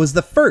 was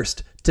the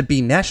first to be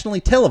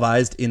nationally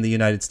televised in the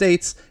United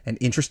States, and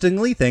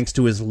interestingly, thanks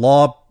to his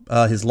law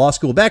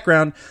school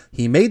background,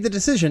 he made the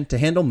decision to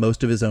handle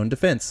most of his own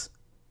defense.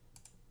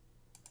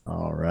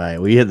 All right.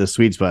 We hit the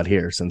sweet spot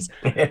here since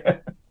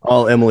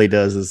all Emily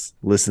does is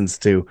listens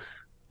to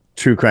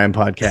true crime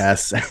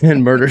podcasts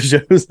and murder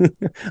shows.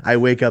 I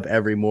wake up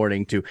every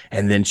morning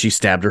and then she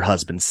stabbed her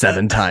husband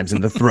 7 times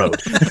in the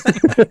throat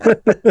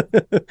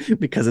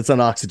because it's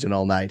on oxygen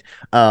all night.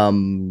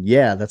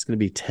 Yeah, that's going to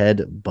be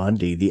Ted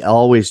Bundy, the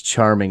always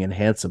charming and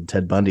handsome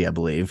Ted Bundy, I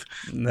believe.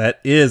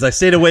 That is. I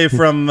stayed away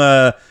from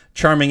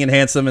charming and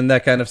handsome and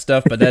that kind of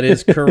stuff, but that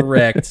is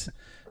correct.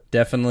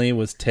 Definitely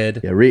was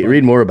Ted. Yeah,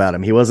 read more about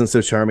him. He wasn't so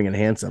charming and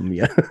handsome.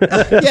 Yeah,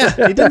 yeah,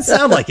 he didn't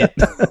sound like it.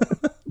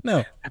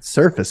 No. That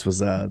surface was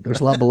there's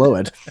a lot below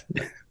it.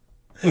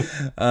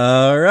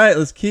 All right,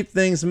 let's keep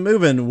things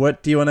moving.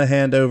 What do you want to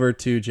hand over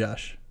to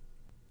Josh?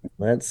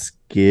 Let's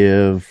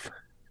give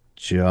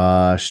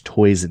Josh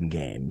Toys and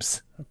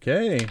Games.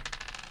 Okay.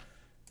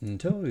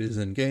 Toys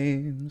and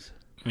Games.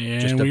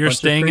 And we are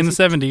staying in the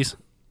 70s.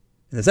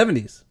 In the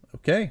 70s.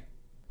 Okay.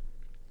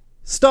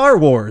 Star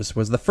Wars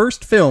was the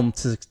first film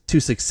to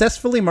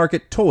successfully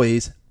market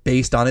toys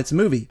based on its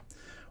movie.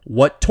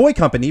 What toy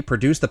company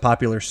produced the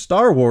popular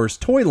Star Wars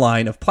toy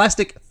line of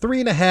plastic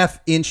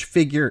 3.5-inch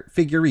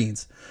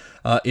figurines?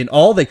 In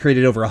all, they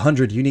created over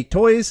 100 unique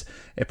toys.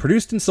 It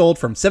produced and sold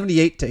from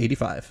 78 to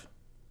 85.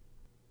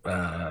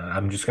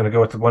 I'm just going to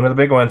go with one of the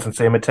big ones and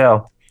say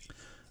Mattel.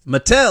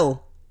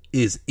 Mattel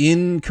is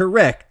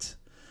incorrect.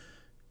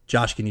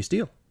 Josh, can you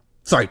steal?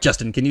 Sorry,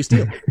 Justin, can you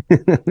steal?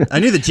 I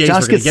knew that James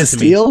Josh were going to get gets to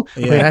steal?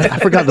 me. Wait, I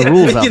forgot the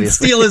rules, He can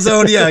obviously. steal his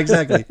own. Yeah,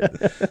 exactly.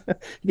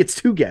 He gets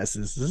 2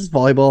 guesses. This is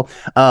volleyball.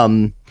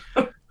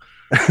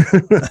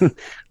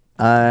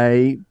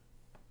 I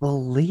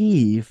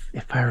believe,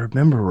 if I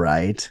remember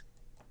right,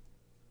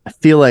 I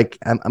feel like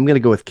I'm going to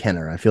go with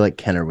Kenner. I feel like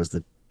Kenner was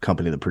the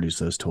company that produced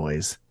those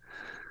toys.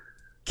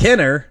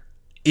 Kenner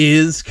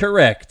is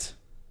correct.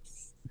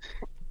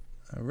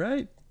 All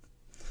right.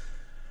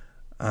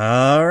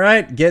 All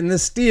right, getting the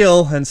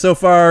steal. And so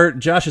far,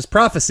 Josh's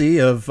prophecy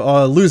of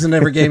losing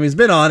every game he's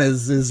been on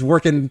is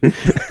working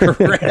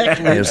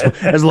correctly.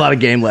 There's a lot of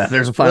game left.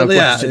 There's a final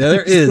question. Yeah,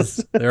 there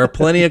is. There are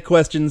plenty of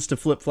questions to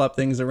flip-flop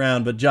things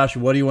around. But Josh,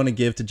 what do you want to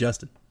give to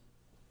Justin?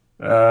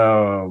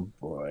 Oh,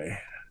 boy.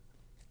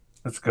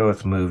 Let's go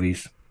with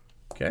movies.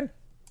 Okay.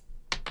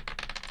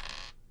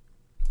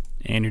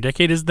 And your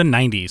decade is the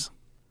 90s.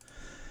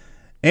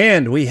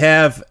 And we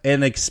have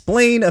an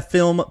explain a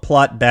film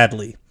plot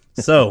badly.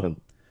 So,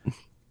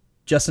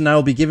 Justin and I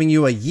will be giving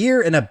you a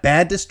year and a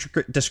bad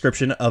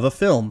description of a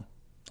film.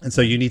 And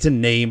so you need to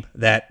name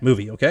that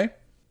movie, okay?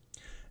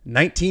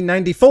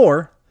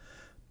 1994,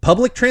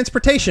 Public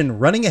transportation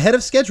running ahead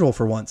of schedule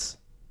for once.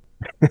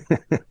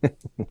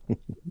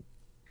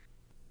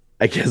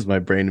 I guess my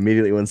brain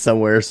immediately went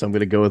somewhere, so I'm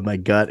going to go with my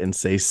gut and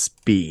say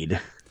speed.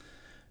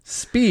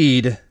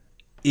 Speed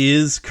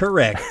is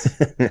correct.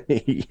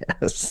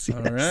 yes.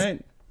 All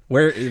right.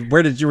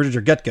 Where did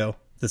your gut go?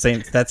 That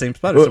same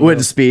spot? Went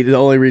to speed. The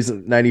only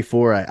reason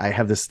 94, I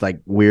have this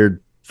like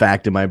weird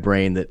fact in my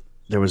brain that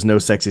there was no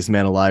sexiest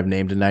man alive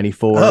named in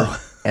 94,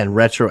 and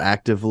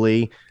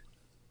retroactively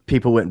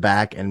people went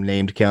back and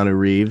named Keanu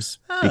Reeves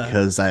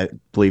because I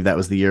believe that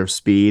was the year of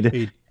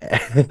Speed.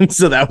 And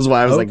so that was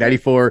why I was like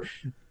 94,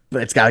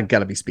 but it's got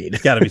to be Speed.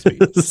 It's got to be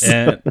Speed.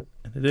 And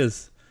it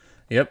is.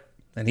 Yep.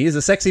 And he is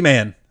a sexy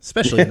man,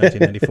 especially in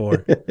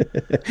 1994.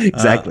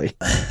 Exactly.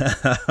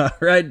 All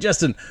right,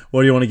 Justin,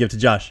 what do you want to give to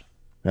Josh?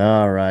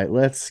 All right,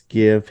 let's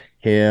give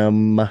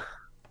him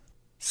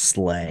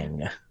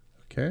slang.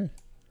 Okay.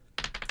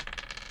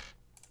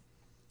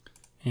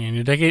 And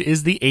your decade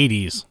is the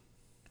 80s.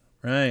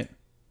 Right.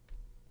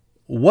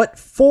 What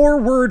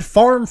 4-word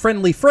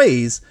farm-friendly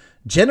phrase,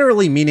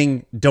 generally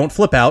meaning don't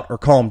flip out or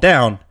calm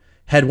down,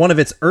 had one of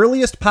its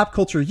earliest pop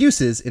culture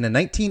uses in a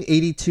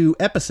 1982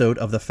 episode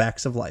of The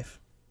Facts of Life?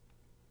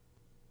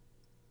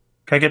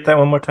 Can I get that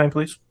one more time,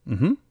 please?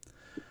 Mm-hmm.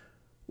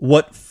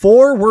 What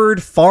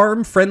 4-word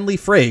farm-friendly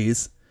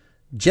phrase,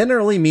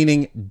 generally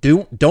meaning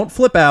don't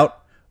flip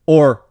out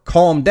or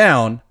calm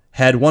down,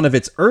 had one of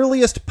its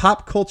earliest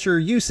pop culture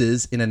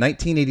uses in a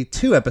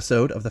 1982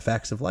 episode of The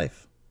Facts of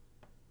Life?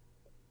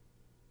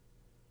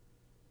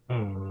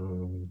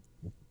 I'm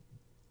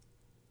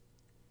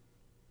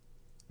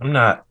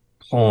not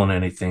pulling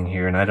anything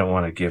here, and I don't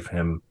want to give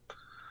him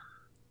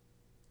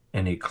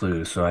any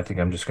clues, so I think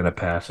I'm just going to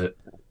pass it.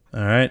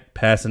 All right,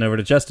 passing over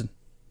to Justin.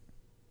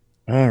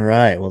 All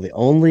right. Well, the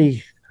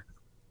only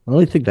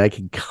thing that I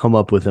can come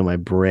up with in my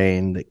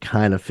brain that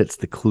kind of fits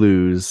the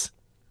clues,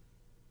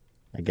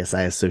 I guess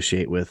I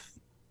associate with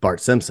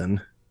Bart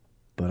Simpson,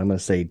 but I'm going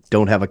to say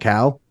don't have a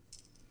cow.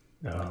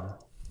 No.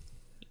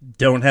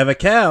 Don't have a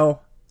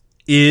cow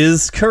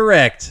is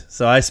correct.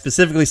 So I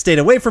specifically stayed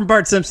away from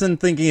Bart Simpson,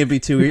 thinking it'd be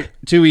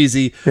too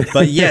easy.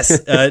 But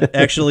yes,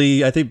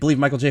 actually, believe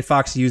Michael J.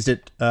 Fox used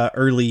it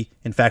early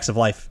in Facts of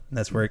Life. And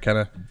that's where it kind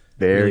of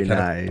very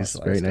nice.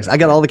 Very nice. I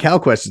got all the cow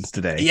questions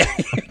today. Yeah,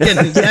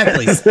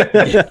 exactly.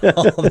 Yeah,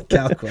 all the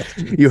cow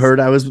questions. You heard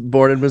I was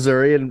born in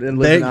Missouri and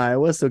lived in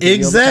Iowa, so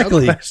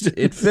exactly.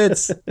 It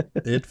fits.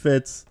 It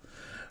fits.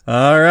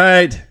 All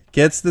right.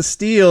 Gets the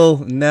steal.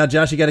 Now,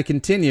 Josh, you got to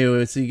continue.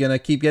 Is he going to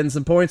keep getting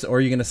some points, or are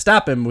you going to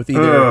stop him with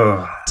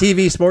either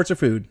TV, sports, or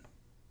food?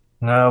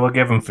 No, we'll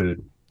give him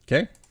food.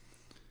 Okay.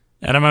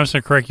 Adam, I'm just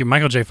going to correct you.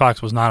 Michael J.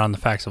 Fox was not on The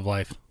Facts of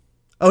Life.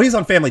 Oh, he's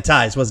on Family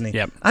Ties, wasn't he?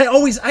 Yep.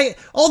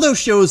 All those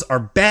shows are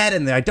bad,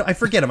 and I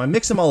forget them. I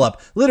mix them all up.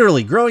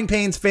 Literally, Growing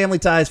Pains, Family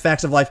Ties,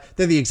 Facts of Life.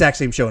 They're the exact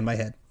same show in my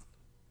head.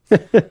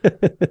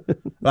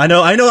 I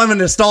know. I'm a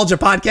nostalgia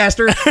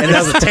podcaster, and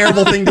that's a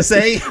terrible thing to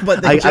say.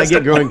 But I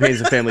get Growing Pains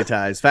and Family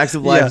Ties. Facts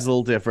of Life is a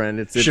little different.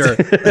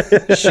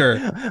 It's sure.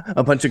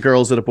 A bunch of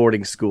girls at a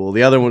boarding school.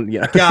 The other one,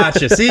 yeah.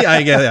 Gotcha. See,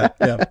 I get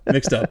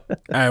mixed up. All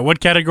right, what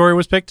category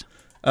was picked?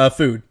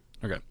 Food.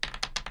 Okay.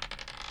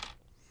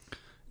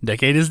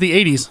 Decade is the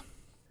 80s.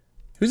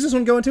 Who's this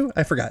one going to?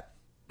 I forgot.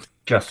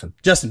 Justin.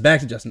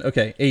 Back to Justin.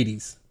 Okay,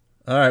 80s.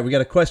 All right, we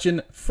got a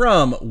question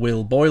from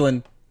Will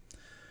Boylan.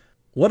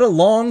 What a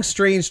long,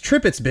 strange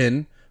trip it's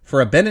been for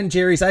a Ben &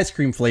 Jerry's ice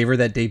cream flavor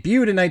that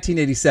debuted in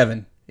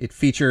 1987. It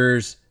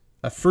features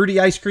a fruity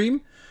ice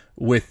cream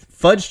with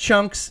fudge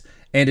chunks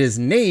and is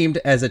named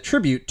as a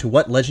tribute to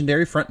what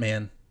legendary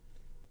frontman?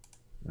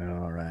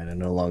 All right, I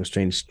know Long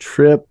Strange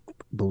Trip,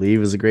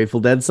 believe is a Grateful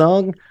Dead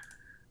song.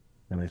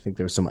 And I think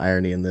there was some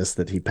irony in this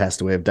that he passed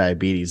away of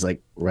diabetes,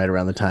 like right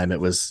around the time it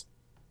was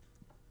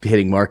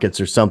hitting markets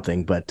or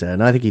something. But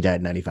no, I think he died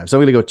in 95. So I'm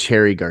going to go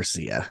Cherry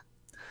Garcia.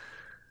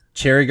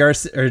 Cherry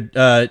Garcia,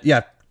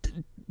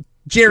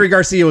 Jerry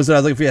Garcia was what I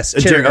was looking for. Yes,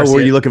 Cherry Garcia.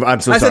 Were you looking for?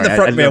 I'm so sorry. I said the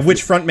front man.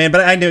 Which front man?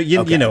 But I know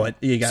you know it.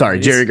 You got sorry,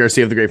 it. Jerry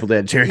Garcia of the Grateful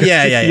Dead. Cherry.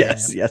 Yeah.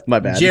 Yes, my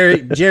bad.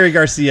 Jerry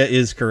Garcia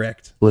is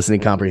correct.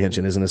 Listening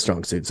comprehension isn't a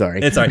strong suit. Sorry.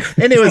 It's all right.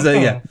 And it was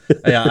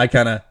I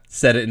kind of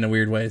said it in a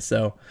weird way.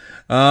 So,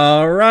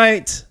 all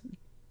right,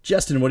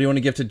 Justin, what do you want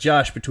to give to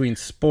Josh between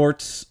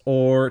sports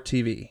or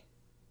TV?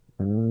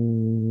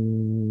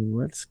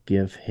 Let's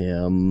give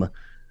him.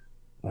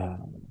 You're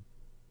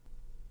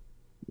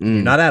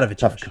not out of it,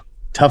 Josh.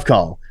 Tough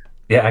call.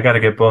 Yeah, I got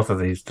to get both of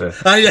these to.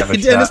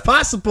 It's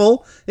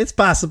possible. It's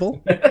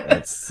possible.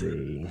 Let's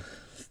see.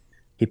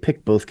 He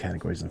picked both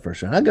categories in the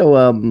first round. I'll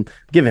go.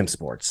 Give him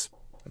sports.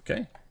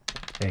 Okay.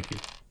 Thank you.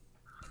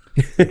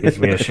 Gives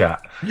me a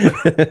shot.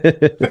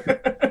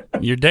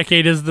 Your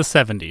decade is the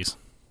 70s.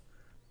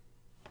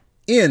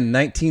 In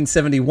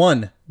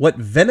 1971, what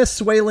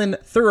Venezuelan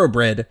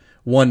thoroughbred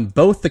won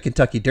both the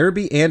Kentucky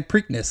Derby and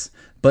Preakness,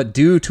 but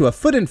due to a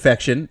foot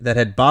infection that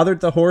had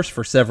bothered the horse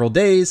for several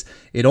days,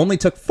 it only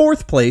took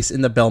 4th place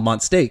in the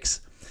Belmont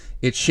Stakes.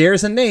 It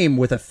shares a name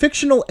with a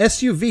fictional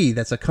SUV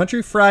that's a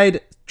country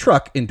fried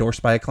truck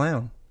endorsed by a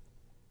clown.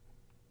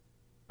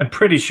 I'm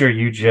pretty sure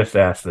you just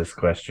asked this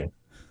question.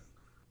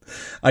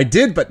 I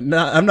did, but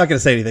I'm not going to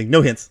say anything.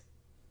 No hints.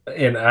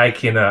 And I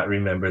cannot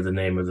remember the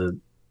name of the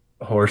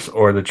horse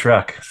or the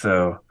truck,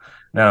 so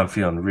now I'm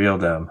feeling real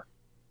dumb.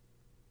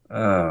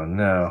 Oh,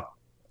 no.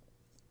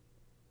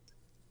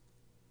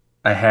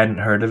 I hadn't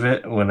heard of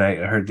it when I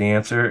heard the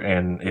answer,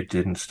 and it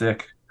didn't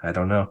stick. I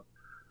don't know.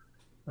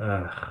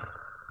 I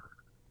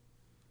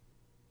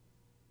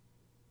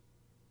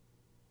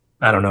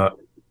don't know.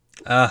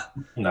 Not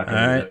Not all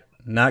gonna do right. it.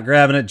 Not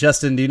grabbing it.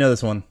 Justin, do you know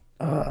this one?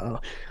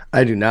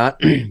 I do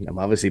not. I'm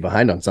obviously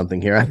behind on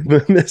something here.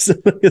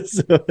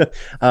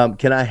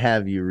 Can I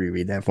have you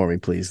reread that for me,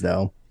 please,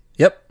 though?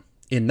 Yep.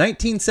 In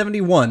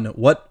 1971,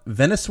 what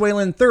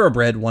Venezuelan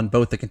thoroughbred won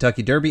both the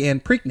Kentucky Derby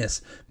and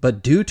Preakness,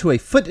 but due to a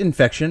foot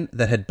infection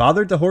that had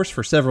bothered the horse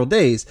for several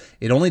days,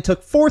 it only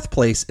took 4th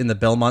place in the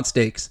Belmont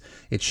Stakes.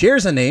 It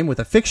shares a name with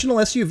a fictional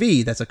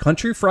SUV that's a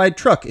country fried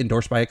truck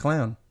endorsed by a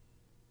clown.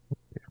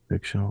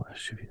 Fictional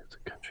SUV that's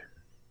a country.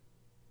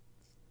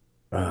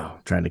 Oh,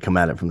 trying to come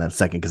at it from that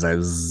second because I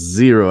have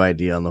zero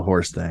idea on the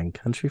horse thing.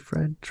 Country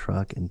fried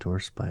truck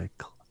endorsed by a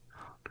clown.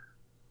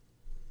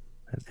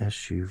 An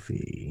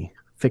SUV.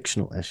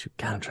 Fictional SUV.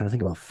 God, I'm trying to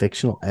think about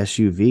fictional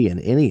SUV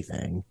and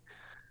anything.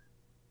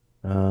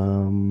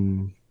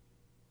 Going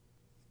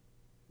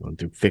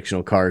through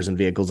fictional cars and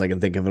vehicles I can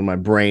think of in my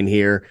brain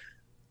here.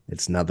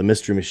 It's not the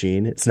Mystery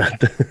Machine. It's not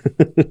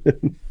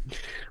the.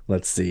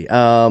 Let's see.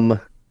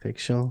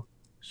 Fictional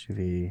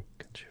SUV.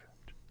 Country.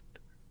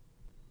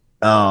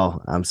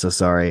 Oh, I'm so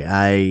sorry.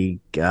 I'm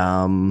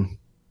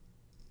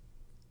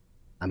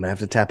gonna have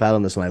to tap out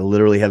on this one. I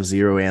literally have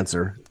zero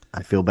answer.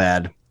 I feel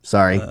bad.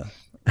 Sorry.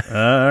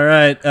 All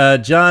right.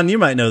 John, you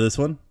might know this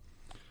one.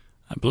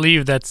 I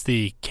believe that's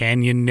the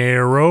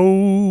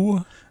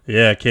Canyonero.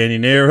 Yeah,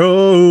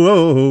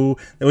 Canyonero,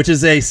 which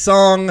is a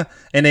song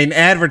and an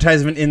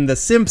advertisement in The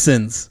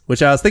Simpsons,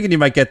 which I was thinking you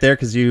might get there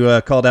because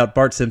you called out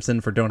Bart Simpson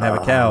for Don't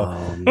Have a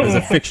Cow. It was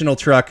a fictional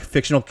truck,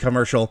 fictional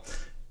commercial.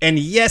 And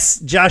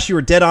yes, Josh, you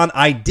were dead on.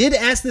 I did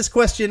ask this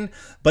question,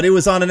 but it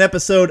was on an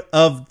episode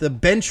of the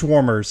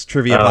Benchwarmers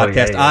trivia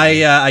podcast.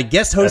 I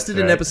guest hosted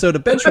an episode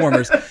of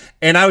Benchwarmers,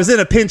 and I was in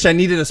a pinch. I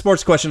needed a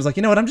sports question. I was like,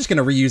 you know what? I'm just going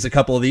to reuse a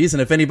couple of these,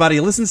 and if anybody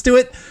listens to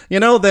it,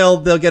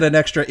 they'll get an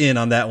extra in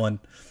on that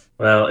one.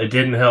 Well, it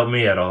didn't help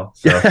me at all.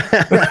 So.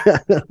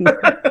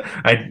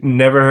 I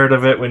never heard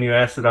of it when you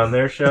asked it on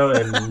their show,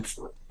 and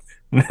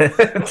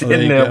it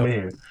didn't help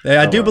me.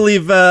 Yeah, I do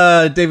believe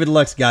David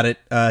Lux got it.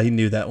 He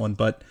knew that one,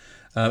 but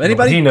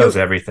anybody? He knows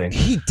everything.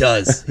 He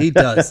does. He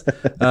does.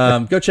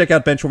 Go check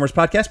out Benchwarmers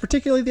podcast,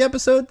 particularly the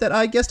episode that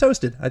I guest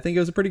hosted. I think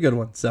it was a pretty good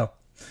one. So,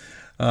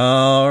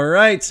 all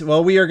right.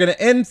 Well, we are going to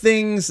end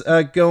things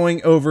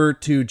going over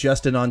to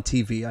Justin on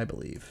TV, I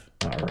believe.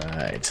 All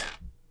right.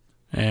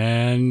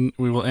 And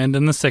we will end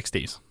in the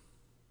 60s.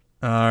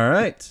 All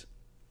right.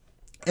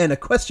 And a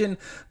question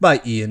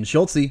by Ian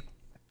Schultze.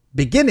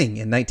 Beginning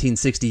in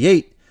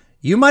 1968,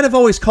 you might have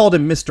always called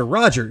him Mr.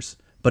 Rogers,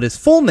 but his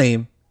full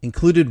name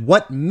included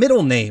what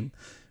middle name,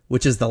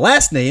 which is the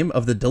last name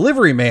of the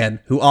delivery man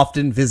who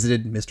often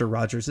visited Mr.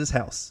 Rogers'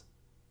 house?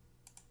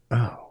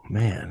 Oh,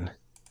 man.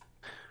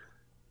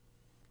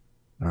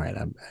 All right.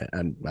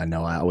 I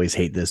know I always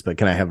hate this, but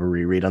can I have a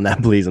reread on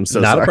that, please? I'm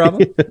so sorry. Not a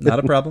problem. Not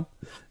a problem.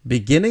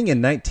 Beginning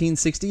in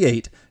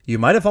 1968, you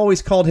might have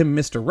always called him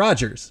Mr.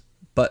 Rogers,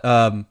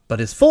 but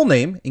his full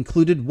name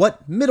included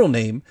what middle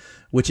name,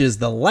 which is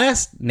the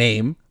last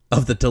name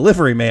of the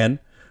delivery man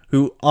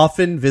who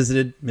often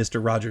visited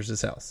Mr.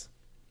 Rogers' house.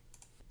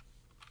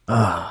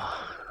 I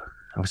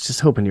was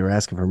just hoping you were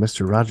asking for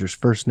Mr. Rogers'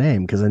 first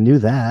name because I knew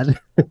that.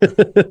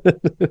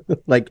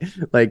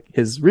 like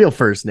his real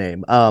first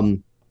name.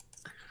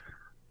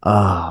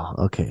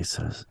 Okay.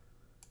 So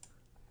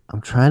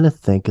I'm trying to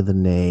think of the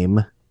name.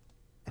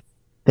 I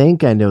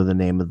think I know the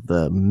name of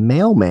the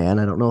mailman.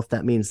 I don't know if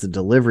that means the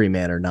delivery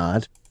man or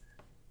not.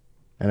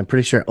 And I'm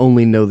pretty sure I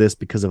only know this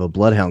because of a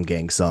Bloodhound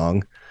Gang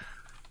song.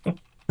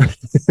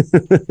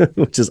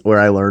 Which is where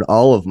I learned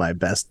all of my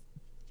best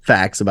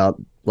facts about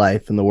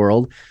life in the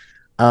world.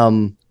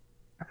 That's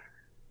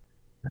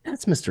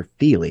Mr.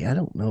 Feely. I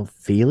don't know.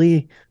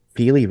 Feely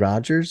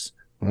Rogers.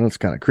 Well, that's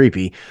kind of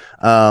creepy.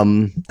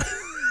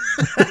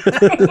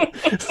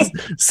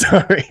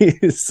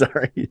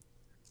 Sorry.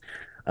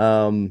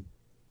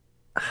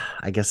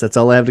 I guess that's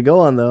all I have to go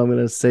on, though. I'm going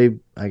to say,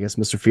 I guess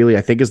Mr. Feely,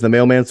 I think is the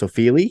mailman. So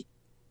Feely?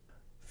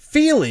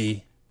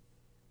 Feely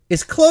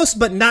is close,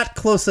 but not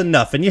close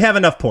enough. And you have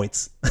enough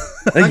points.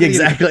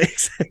 Exactly.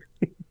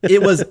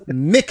 It was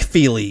Mick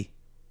Feely.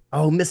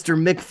 Oh, Mr.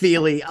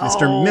 McFeely.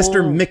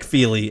 Mr.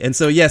 McFeely. And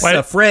so, yes,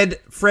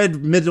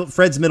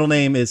 Fred's middle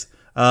name is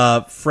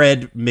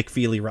Fred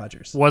McFeely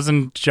Rogers.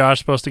 Wasn't Josh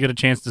supposed to get a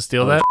chance to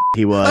steal that?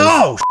 He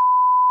was.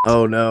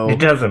 Oh, no. It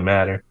doesn't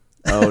matter.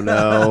 Oh,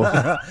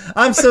 no.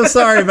 I'm so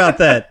sorry about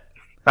that.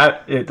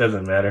 It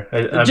doesn't matter.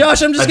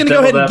 Josh, I'm just going to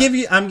go ahead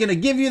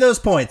and give you those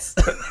points.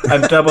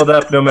 I've doubled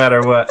up no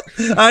matter what.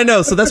 I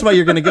know, so that's why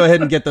you're going to go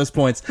ahead and get those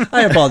points.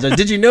 I apologize.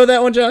 Did you know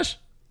that one, Josh?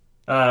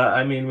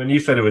 I mean, when you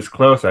said it was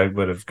close, I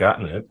would have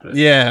gotten it. But...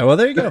 Yeah, well,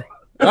 there you go.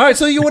 All right,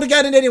 so you would have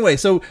gotten it anyway.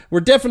 So we're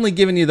definitely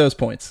giving you those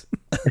points.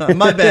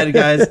 My bad,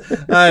 guys.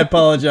 I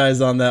apologize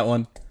on that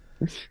one.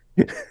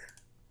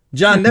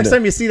 John, next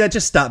time you see that,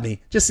 just stop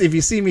me. Just if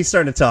you see me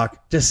starting to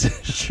talk,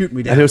 just shoot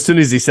me down. And as soon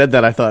as he said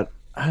that, I thought,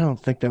 I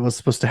don't think that was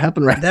supposed to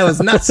happen right That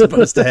was not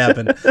supposed to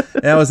happen.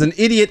 That was an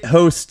idiot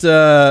host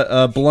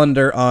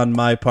blunder on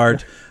my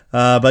part.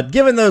 But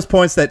given those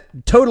points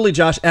that totally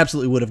Josh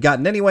absolutely would have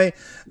gotten anyway,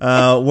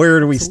 where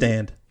do we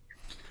stand?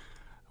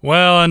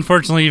 Well,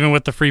 unfortunately, even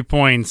with the free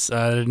points,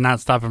 did not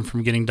stop him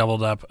from getting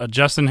doubled up.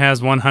 Justin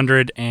has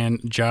 100 and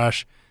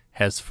Josh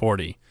has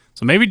 40.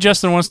 So maybe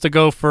Justin wants to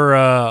go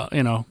for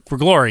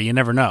glory. You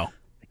never know.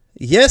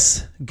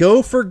 Yes,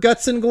 go for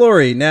guts and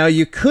glory. Now,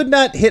 you could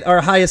not hit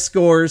our highest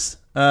scores.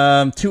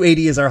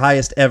 280 is our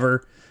highest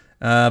ever.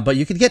 But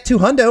you could get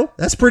 200.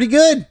 That's pretty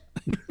good.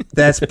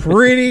 That's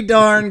pretty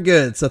darn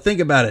good. So think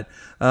about it.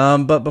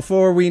 But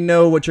before we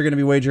know what you're going to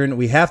be wagering,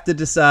 we have to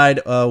decide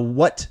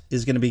what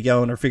is going to be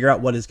going or figure out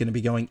what is going to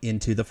be going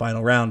into the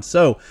final round.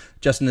 So,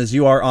 Justin, as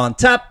you are on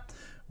top,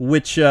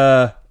 which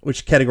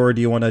category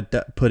do you want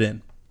to put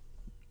in?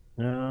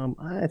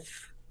 I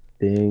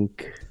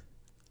think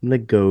I'm going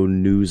to go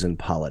news and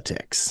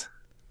politics.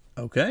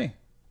 Okay.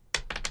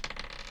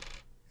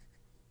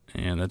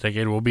 And the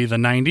decade will be the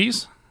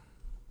 90s.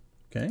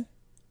 Okay.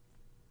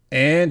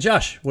 And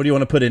Josh, what do you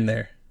want to put in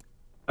there?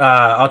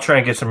 I'll try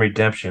and get some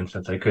redemption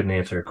since I couldn't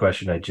answer a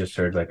question I just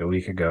heard like a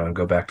week ago and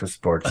go back to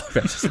sports.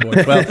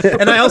 Well,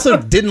 and I also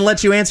didn't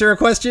let you answer a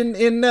question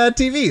in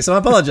TV, so I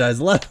apologize.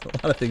 A lot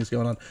of things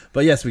going on.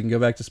 But yes, we can go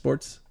back to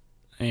sports.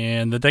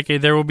 And the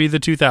decade there will be the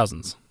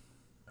 2000s.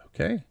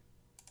 Okay.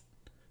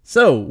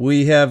 So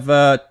we have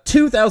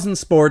 2000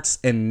 sports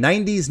and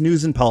 90s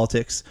news and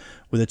politics,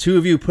 where the two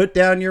of you put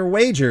down your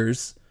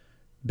wagers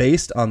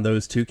based on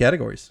those two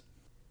categories.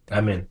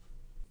 I'm in.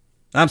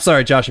 I'm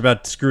sorry, Josh,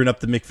 about screwing up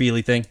the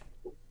McFeely thing.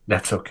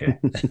 That's okay.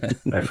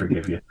 I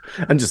forgive you.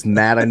 I'm just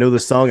mad. I know the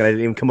song and I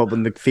didn't even come up with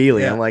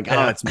McFeely. Yeah, I'm like,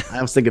 yeah.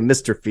 I was thinking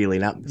Mr. Feely,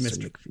 not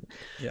Mr. McFeely.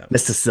 Yeah.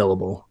 Missed a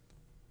syllable.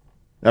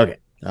 Okay,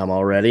 I'm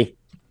all ready.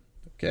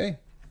 Okay.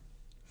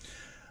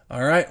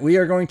 All right, we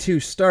are going to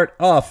start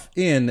off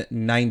in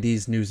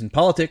 90s news and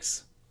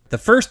politics. The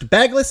first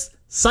bagless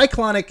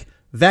cyclonic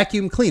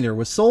vacuum cleaner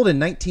was sold in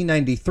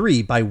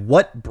 1993 by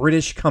what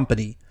British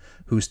company,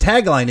 whose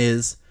tagline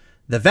is,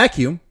 "The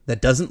vacuum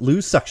that doesn't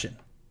lose suction"?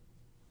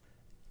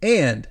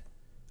 And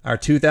our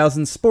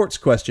 2000 sports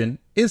question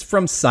is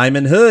from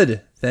Simon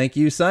Hood. Thank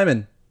you,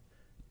 Simon.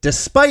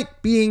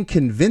 Despite being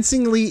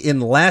convincingly in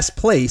last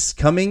place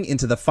coming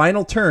into the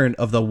final turn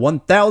of the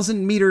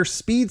 1,000-meter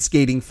speed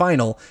skating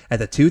final at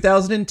the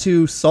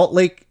 2002 Salt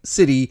Lake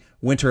City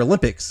Winter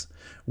Olympics,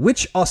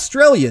 which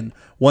Australian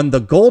won the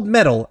gold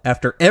medal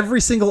after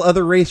every single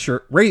other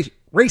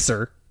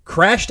racer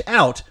crashed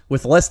out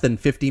with less than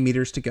 50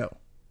 meters to go?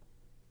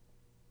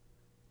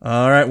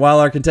 All right, while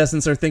our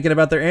contestants are thinking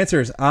about their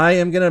answers, I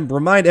am going to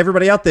remind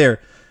everybody out there,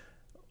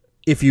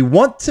 if you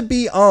want to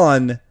be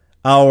on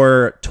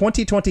our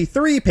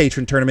 2023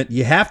 patron tournament,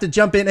 you have to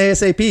jump in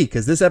ASAP,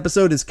 because this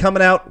episode is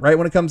coming out right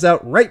when it comes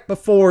out, right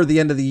before the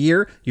end of the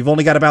year. You've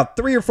only got about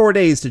 3 or 4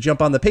 days to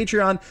jump on the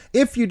Patreon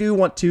if you do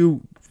want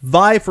to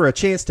vie for a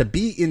chance to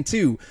be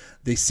into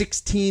the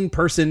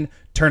 16-person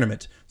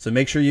tournament. So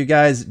make sure you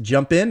guys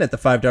jump in at the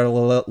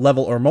 $5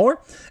 level or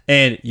more,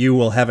 and you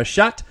will have a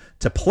shot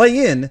to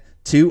play in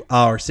to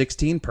our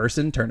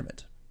 16-person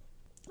tournament.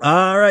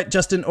 All right,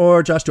 Justin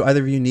or Josh, do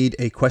either of you need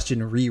a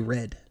question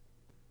reread?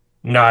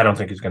 No, I don't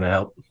think it's going to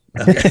help.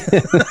 Okay.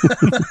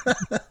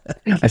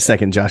 I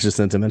second Josh's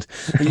sentiment.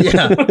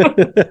 Yeah.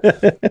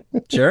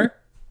 Sure.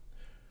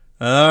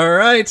 All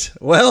right.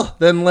 Well,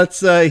 then let's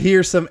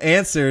hear some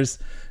answers.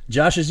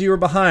 Josh, as you were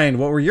behind,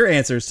 what were your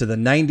answers to the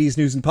 90s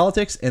news and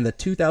politics and the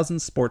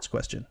 2000 sports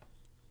question?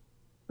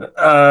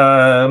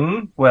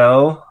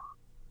 Well,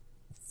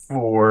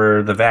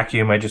 for the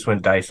vacuum, I just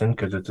went Dyson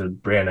because it's a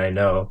brand I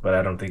know, but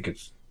I don't think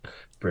it's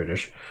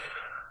British.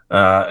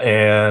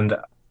 And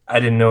I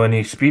didn't know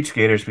any speed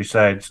skaters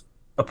besides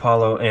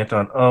Apollo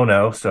Anton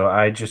Ono, so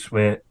I just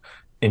went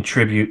in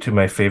tribute to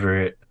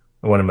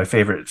one of my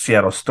favorite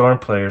Seattle Storm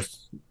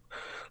players,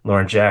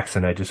 Lauren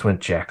Jackson. I just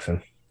went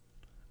Jackson.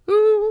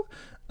 Ooh,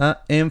 I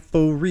am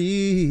for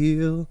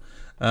real.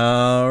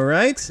 All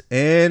right.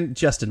 And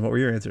Justin, what were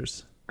your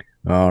answers?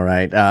 All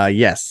right.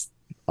 Yes.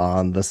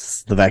 On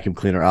the vacuum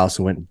cleaner, I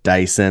also went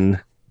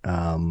Dyson.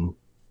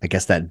 I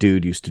guess that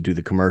dude used to do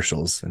the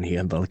commercials, and he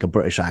had like a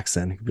British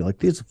accent. He'd be like,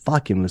 "These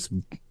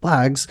vacuumless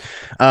bags,"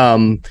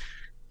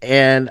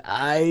 and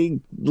I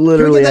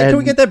literally can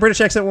we get that British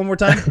accent one more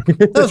time?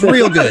 That was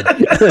real good.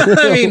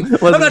 I mean,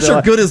 I'm not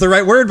sure "good" is the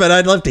right word, but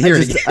I'd love to hear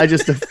it again. I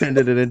just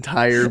offended an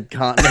entire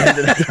continent,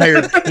 an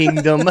entire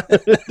kingdom.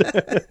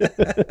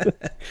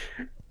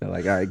 They're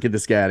like, all right, get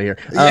this guy out of here.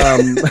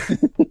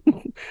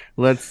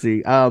 Let's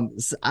see.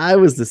 So I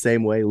was the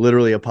same way.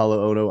 Literally,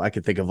 Apollo Ono. I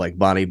could think of like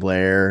Bonnie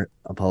Blair,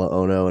 Apollo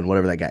Ono, and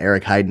whatever that guy,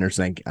 Eric Heiden or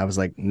something. I was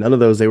like, none of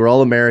those. They were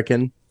all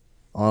American.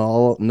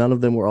 None of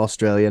them were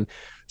Australian.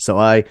 So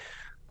I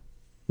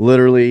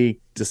literally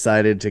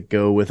decided to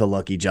go with a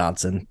Lucky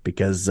Johnson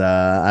because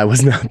I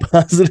was not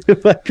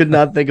positive. I could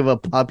not think of a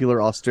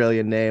popular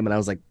Australian name, and I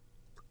was like,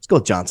 let's go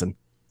with Johnson.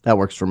 That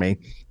works for me.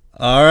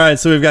 All right,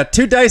 so we've got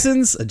 2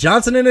 Dysons, a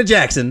Johnson and a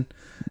Jackson.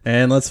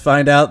 And let's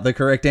find out the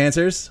correct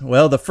answers.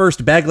 Well, the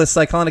first bagless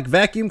cyclonic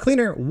vacuum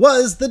cleaner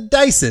was the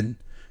Dyson,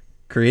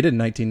 created in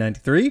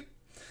 1993.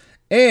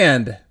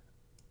 And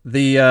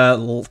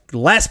the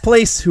last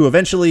place who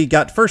eventually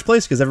got first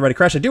place, because everybody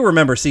crashed. I do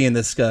remember seeing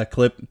this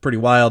clip, pretty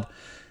wild.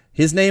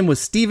 His name was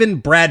Stephen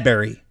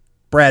Bradbury.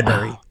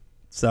 Wow.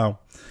 So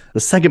the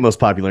second most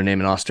popular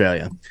name in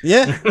Australia.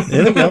 Yeah,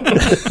 there we go.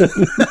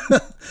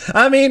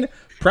 I mean,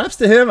 props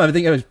to him. I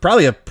think it was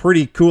probably a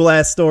pretty cool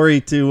ass story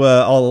to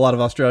a lot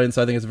of Australians.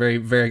 So I think it's very,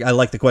 very. I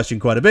like the question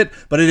quite a bit,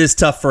 but it is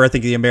tough for I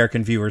think the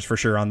American viewers for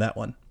sure on that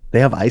one. They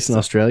have ice in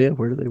Australia.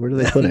 Where do they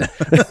put it?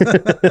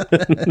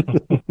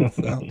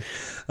 So,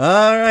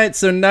 all right.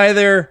 So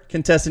neither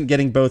contestant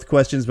getting both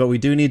questions, but we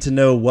do need to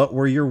know what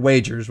were your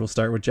wagers. We'll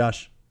start with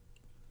Josh.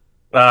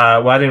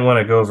 Well, I didn't want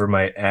to go over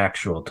my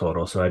actual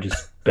total, so I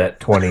just bet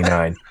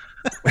 29.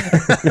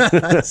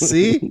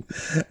 See?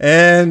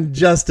 And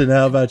Justin,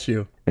 how about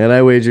you? And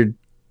I wagered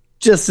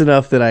just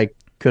enough that I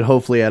could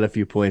hopefully add a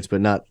few points,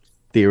 but not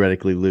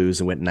theoretically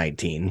lose, and went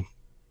 19.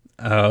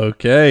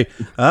 Okay.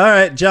 All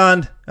right,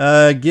 John,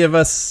 give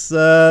us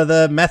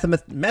the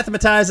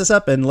mathematize us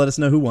up and let us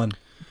know who won.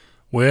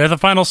 With a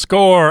final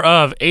score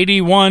of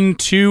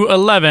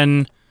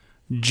 81-11,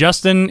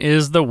 Justin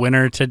is the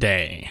winner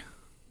today.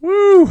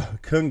 Woo!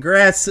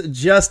 Congrats,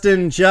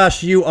 Justin.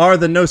 Josh, you are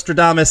the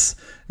Nostradamus,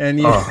 and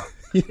you.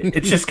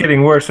 It's just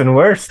getting worse and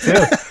worse too.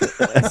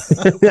 I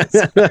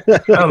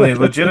only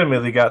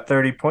legitimately got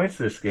 30 points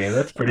this game.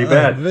 That's pretty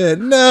bad.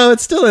 Man. No,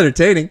 it's still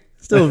entertaining.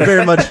 Still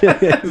very much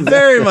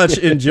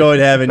enjoyed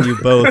having you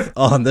both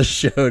on the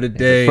show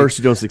today. First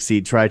you don't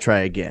succeed, try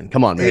again.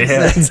 Come on, man.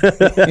 Yeah.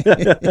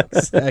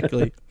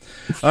 Exactly.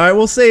 All right,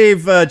 we'll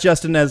save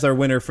Justin as our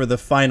winner for the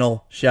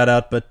final shout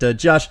out. But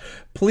Josh,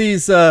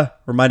 please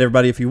remind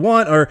everybody if you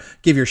want, or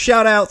give your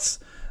shout outs.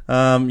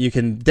 You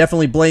can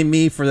definitely blame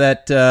me for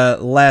that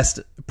last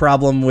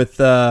problem with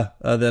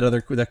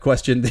that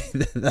question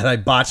that I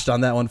botched on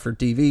that one for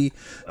TV.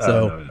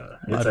 So no.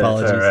 My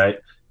apologies. It's all right.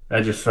 I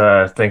just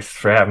thanks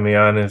for having me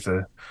on. It's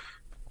a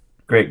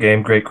great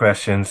game, great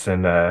questions,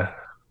 and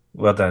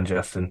well done,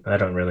 Justin. I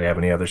don't really have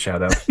any other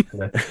shout outs.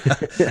 All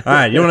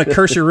right, you want to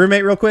curse your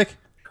roommate real quick?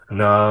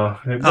 No,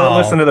 go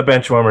listen to the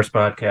Benchwarmers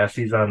podcast.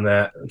 He's on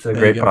that. It's a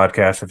great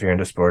podcast if you're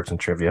into sports and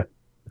trivia.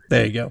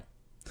 There you go.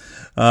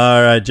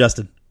 All right,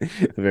 Justin.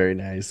 Very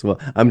nice. Well,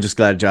 I'm just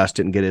glad Josh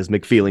didn't get his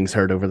McFeelings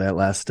hurt over that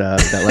last. Woo,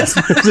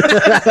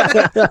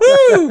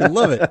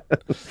 love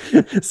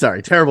it.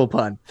 Sorry, terrible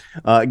pun.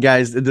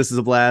 Guys, this is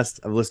a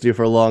blast. I've listened to you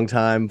for a long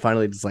time.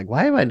 Finally, just like,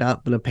 why have I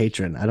not been a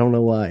patron? I don't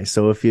know why.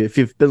 So if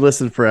you've been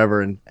listening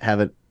forever and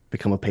haven't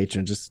become a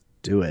patron, just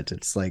do it.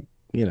 It's like,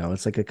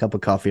 it's like a cup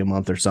of coffee a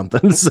month or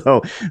something. So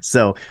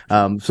for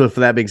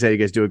that being said, you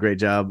guys do a great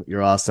job.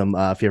 You're awesome.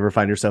 If you ever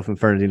find yourself in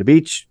Fernandina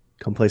Beach,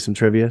 come play some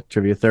trivia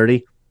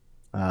 30.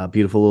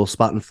 Beautiful little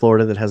spot in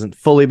Florida that hasn't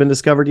fully been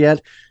discovered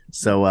yet.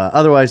 So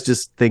otherwise,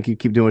 just thank you.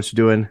 Keep doing what you're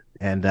doing.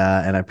 And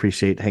I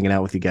appreciate hanging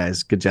out with you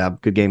guys. Good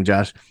job. Good game,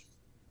 Josh.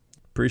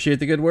 Appreciate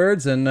the good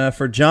words. And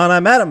for John,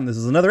 I'm Adam. This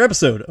is another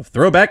episode of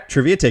Throwback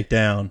Trivia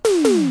Takedown.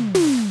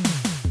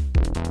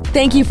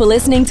 Thank you for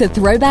listening to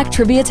Throwback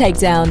Trivia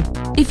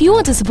Takedown. If you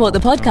want to support the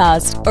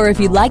podcast, or if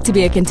you'd like to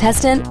be a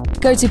contestant,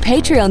 go to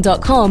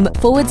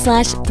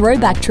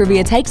patreon.com/Throwback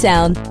Trivia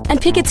Takedown and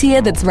pick a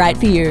tier that's right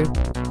for you.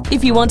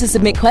 If you want to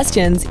submit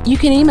questions, you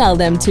can email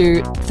them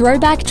to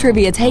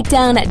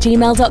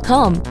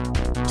throwbacktriviatakedown@gmail.com.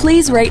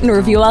 Please rate and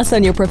review us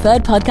on your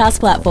preferred podcast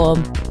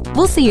platform.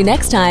 We'll see you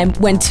next time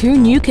when 2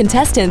 new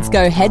contestants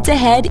go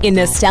head-to-head in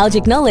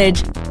nostalgic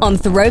knowledge on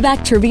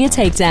Throwback Trivia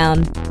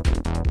Takedown.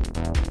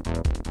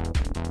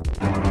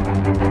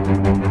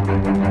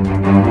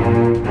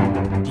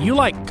 Do you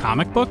like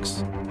comic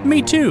books?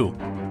 Me too.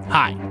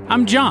 Hi,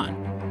 I'm John.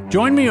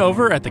 Join me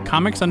over at the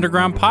Comics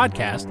Underground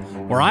podcast,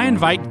 where I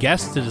invite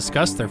guests to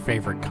discuss their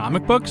favorite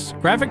comic books,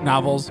 graphic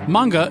novels,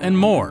 manga, and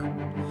more.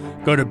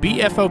 Go to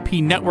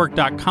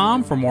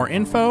bfopnetwork.com for more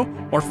info,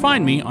 or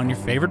find me on your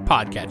favorite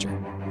podcatcher.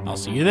 I'll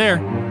see you there.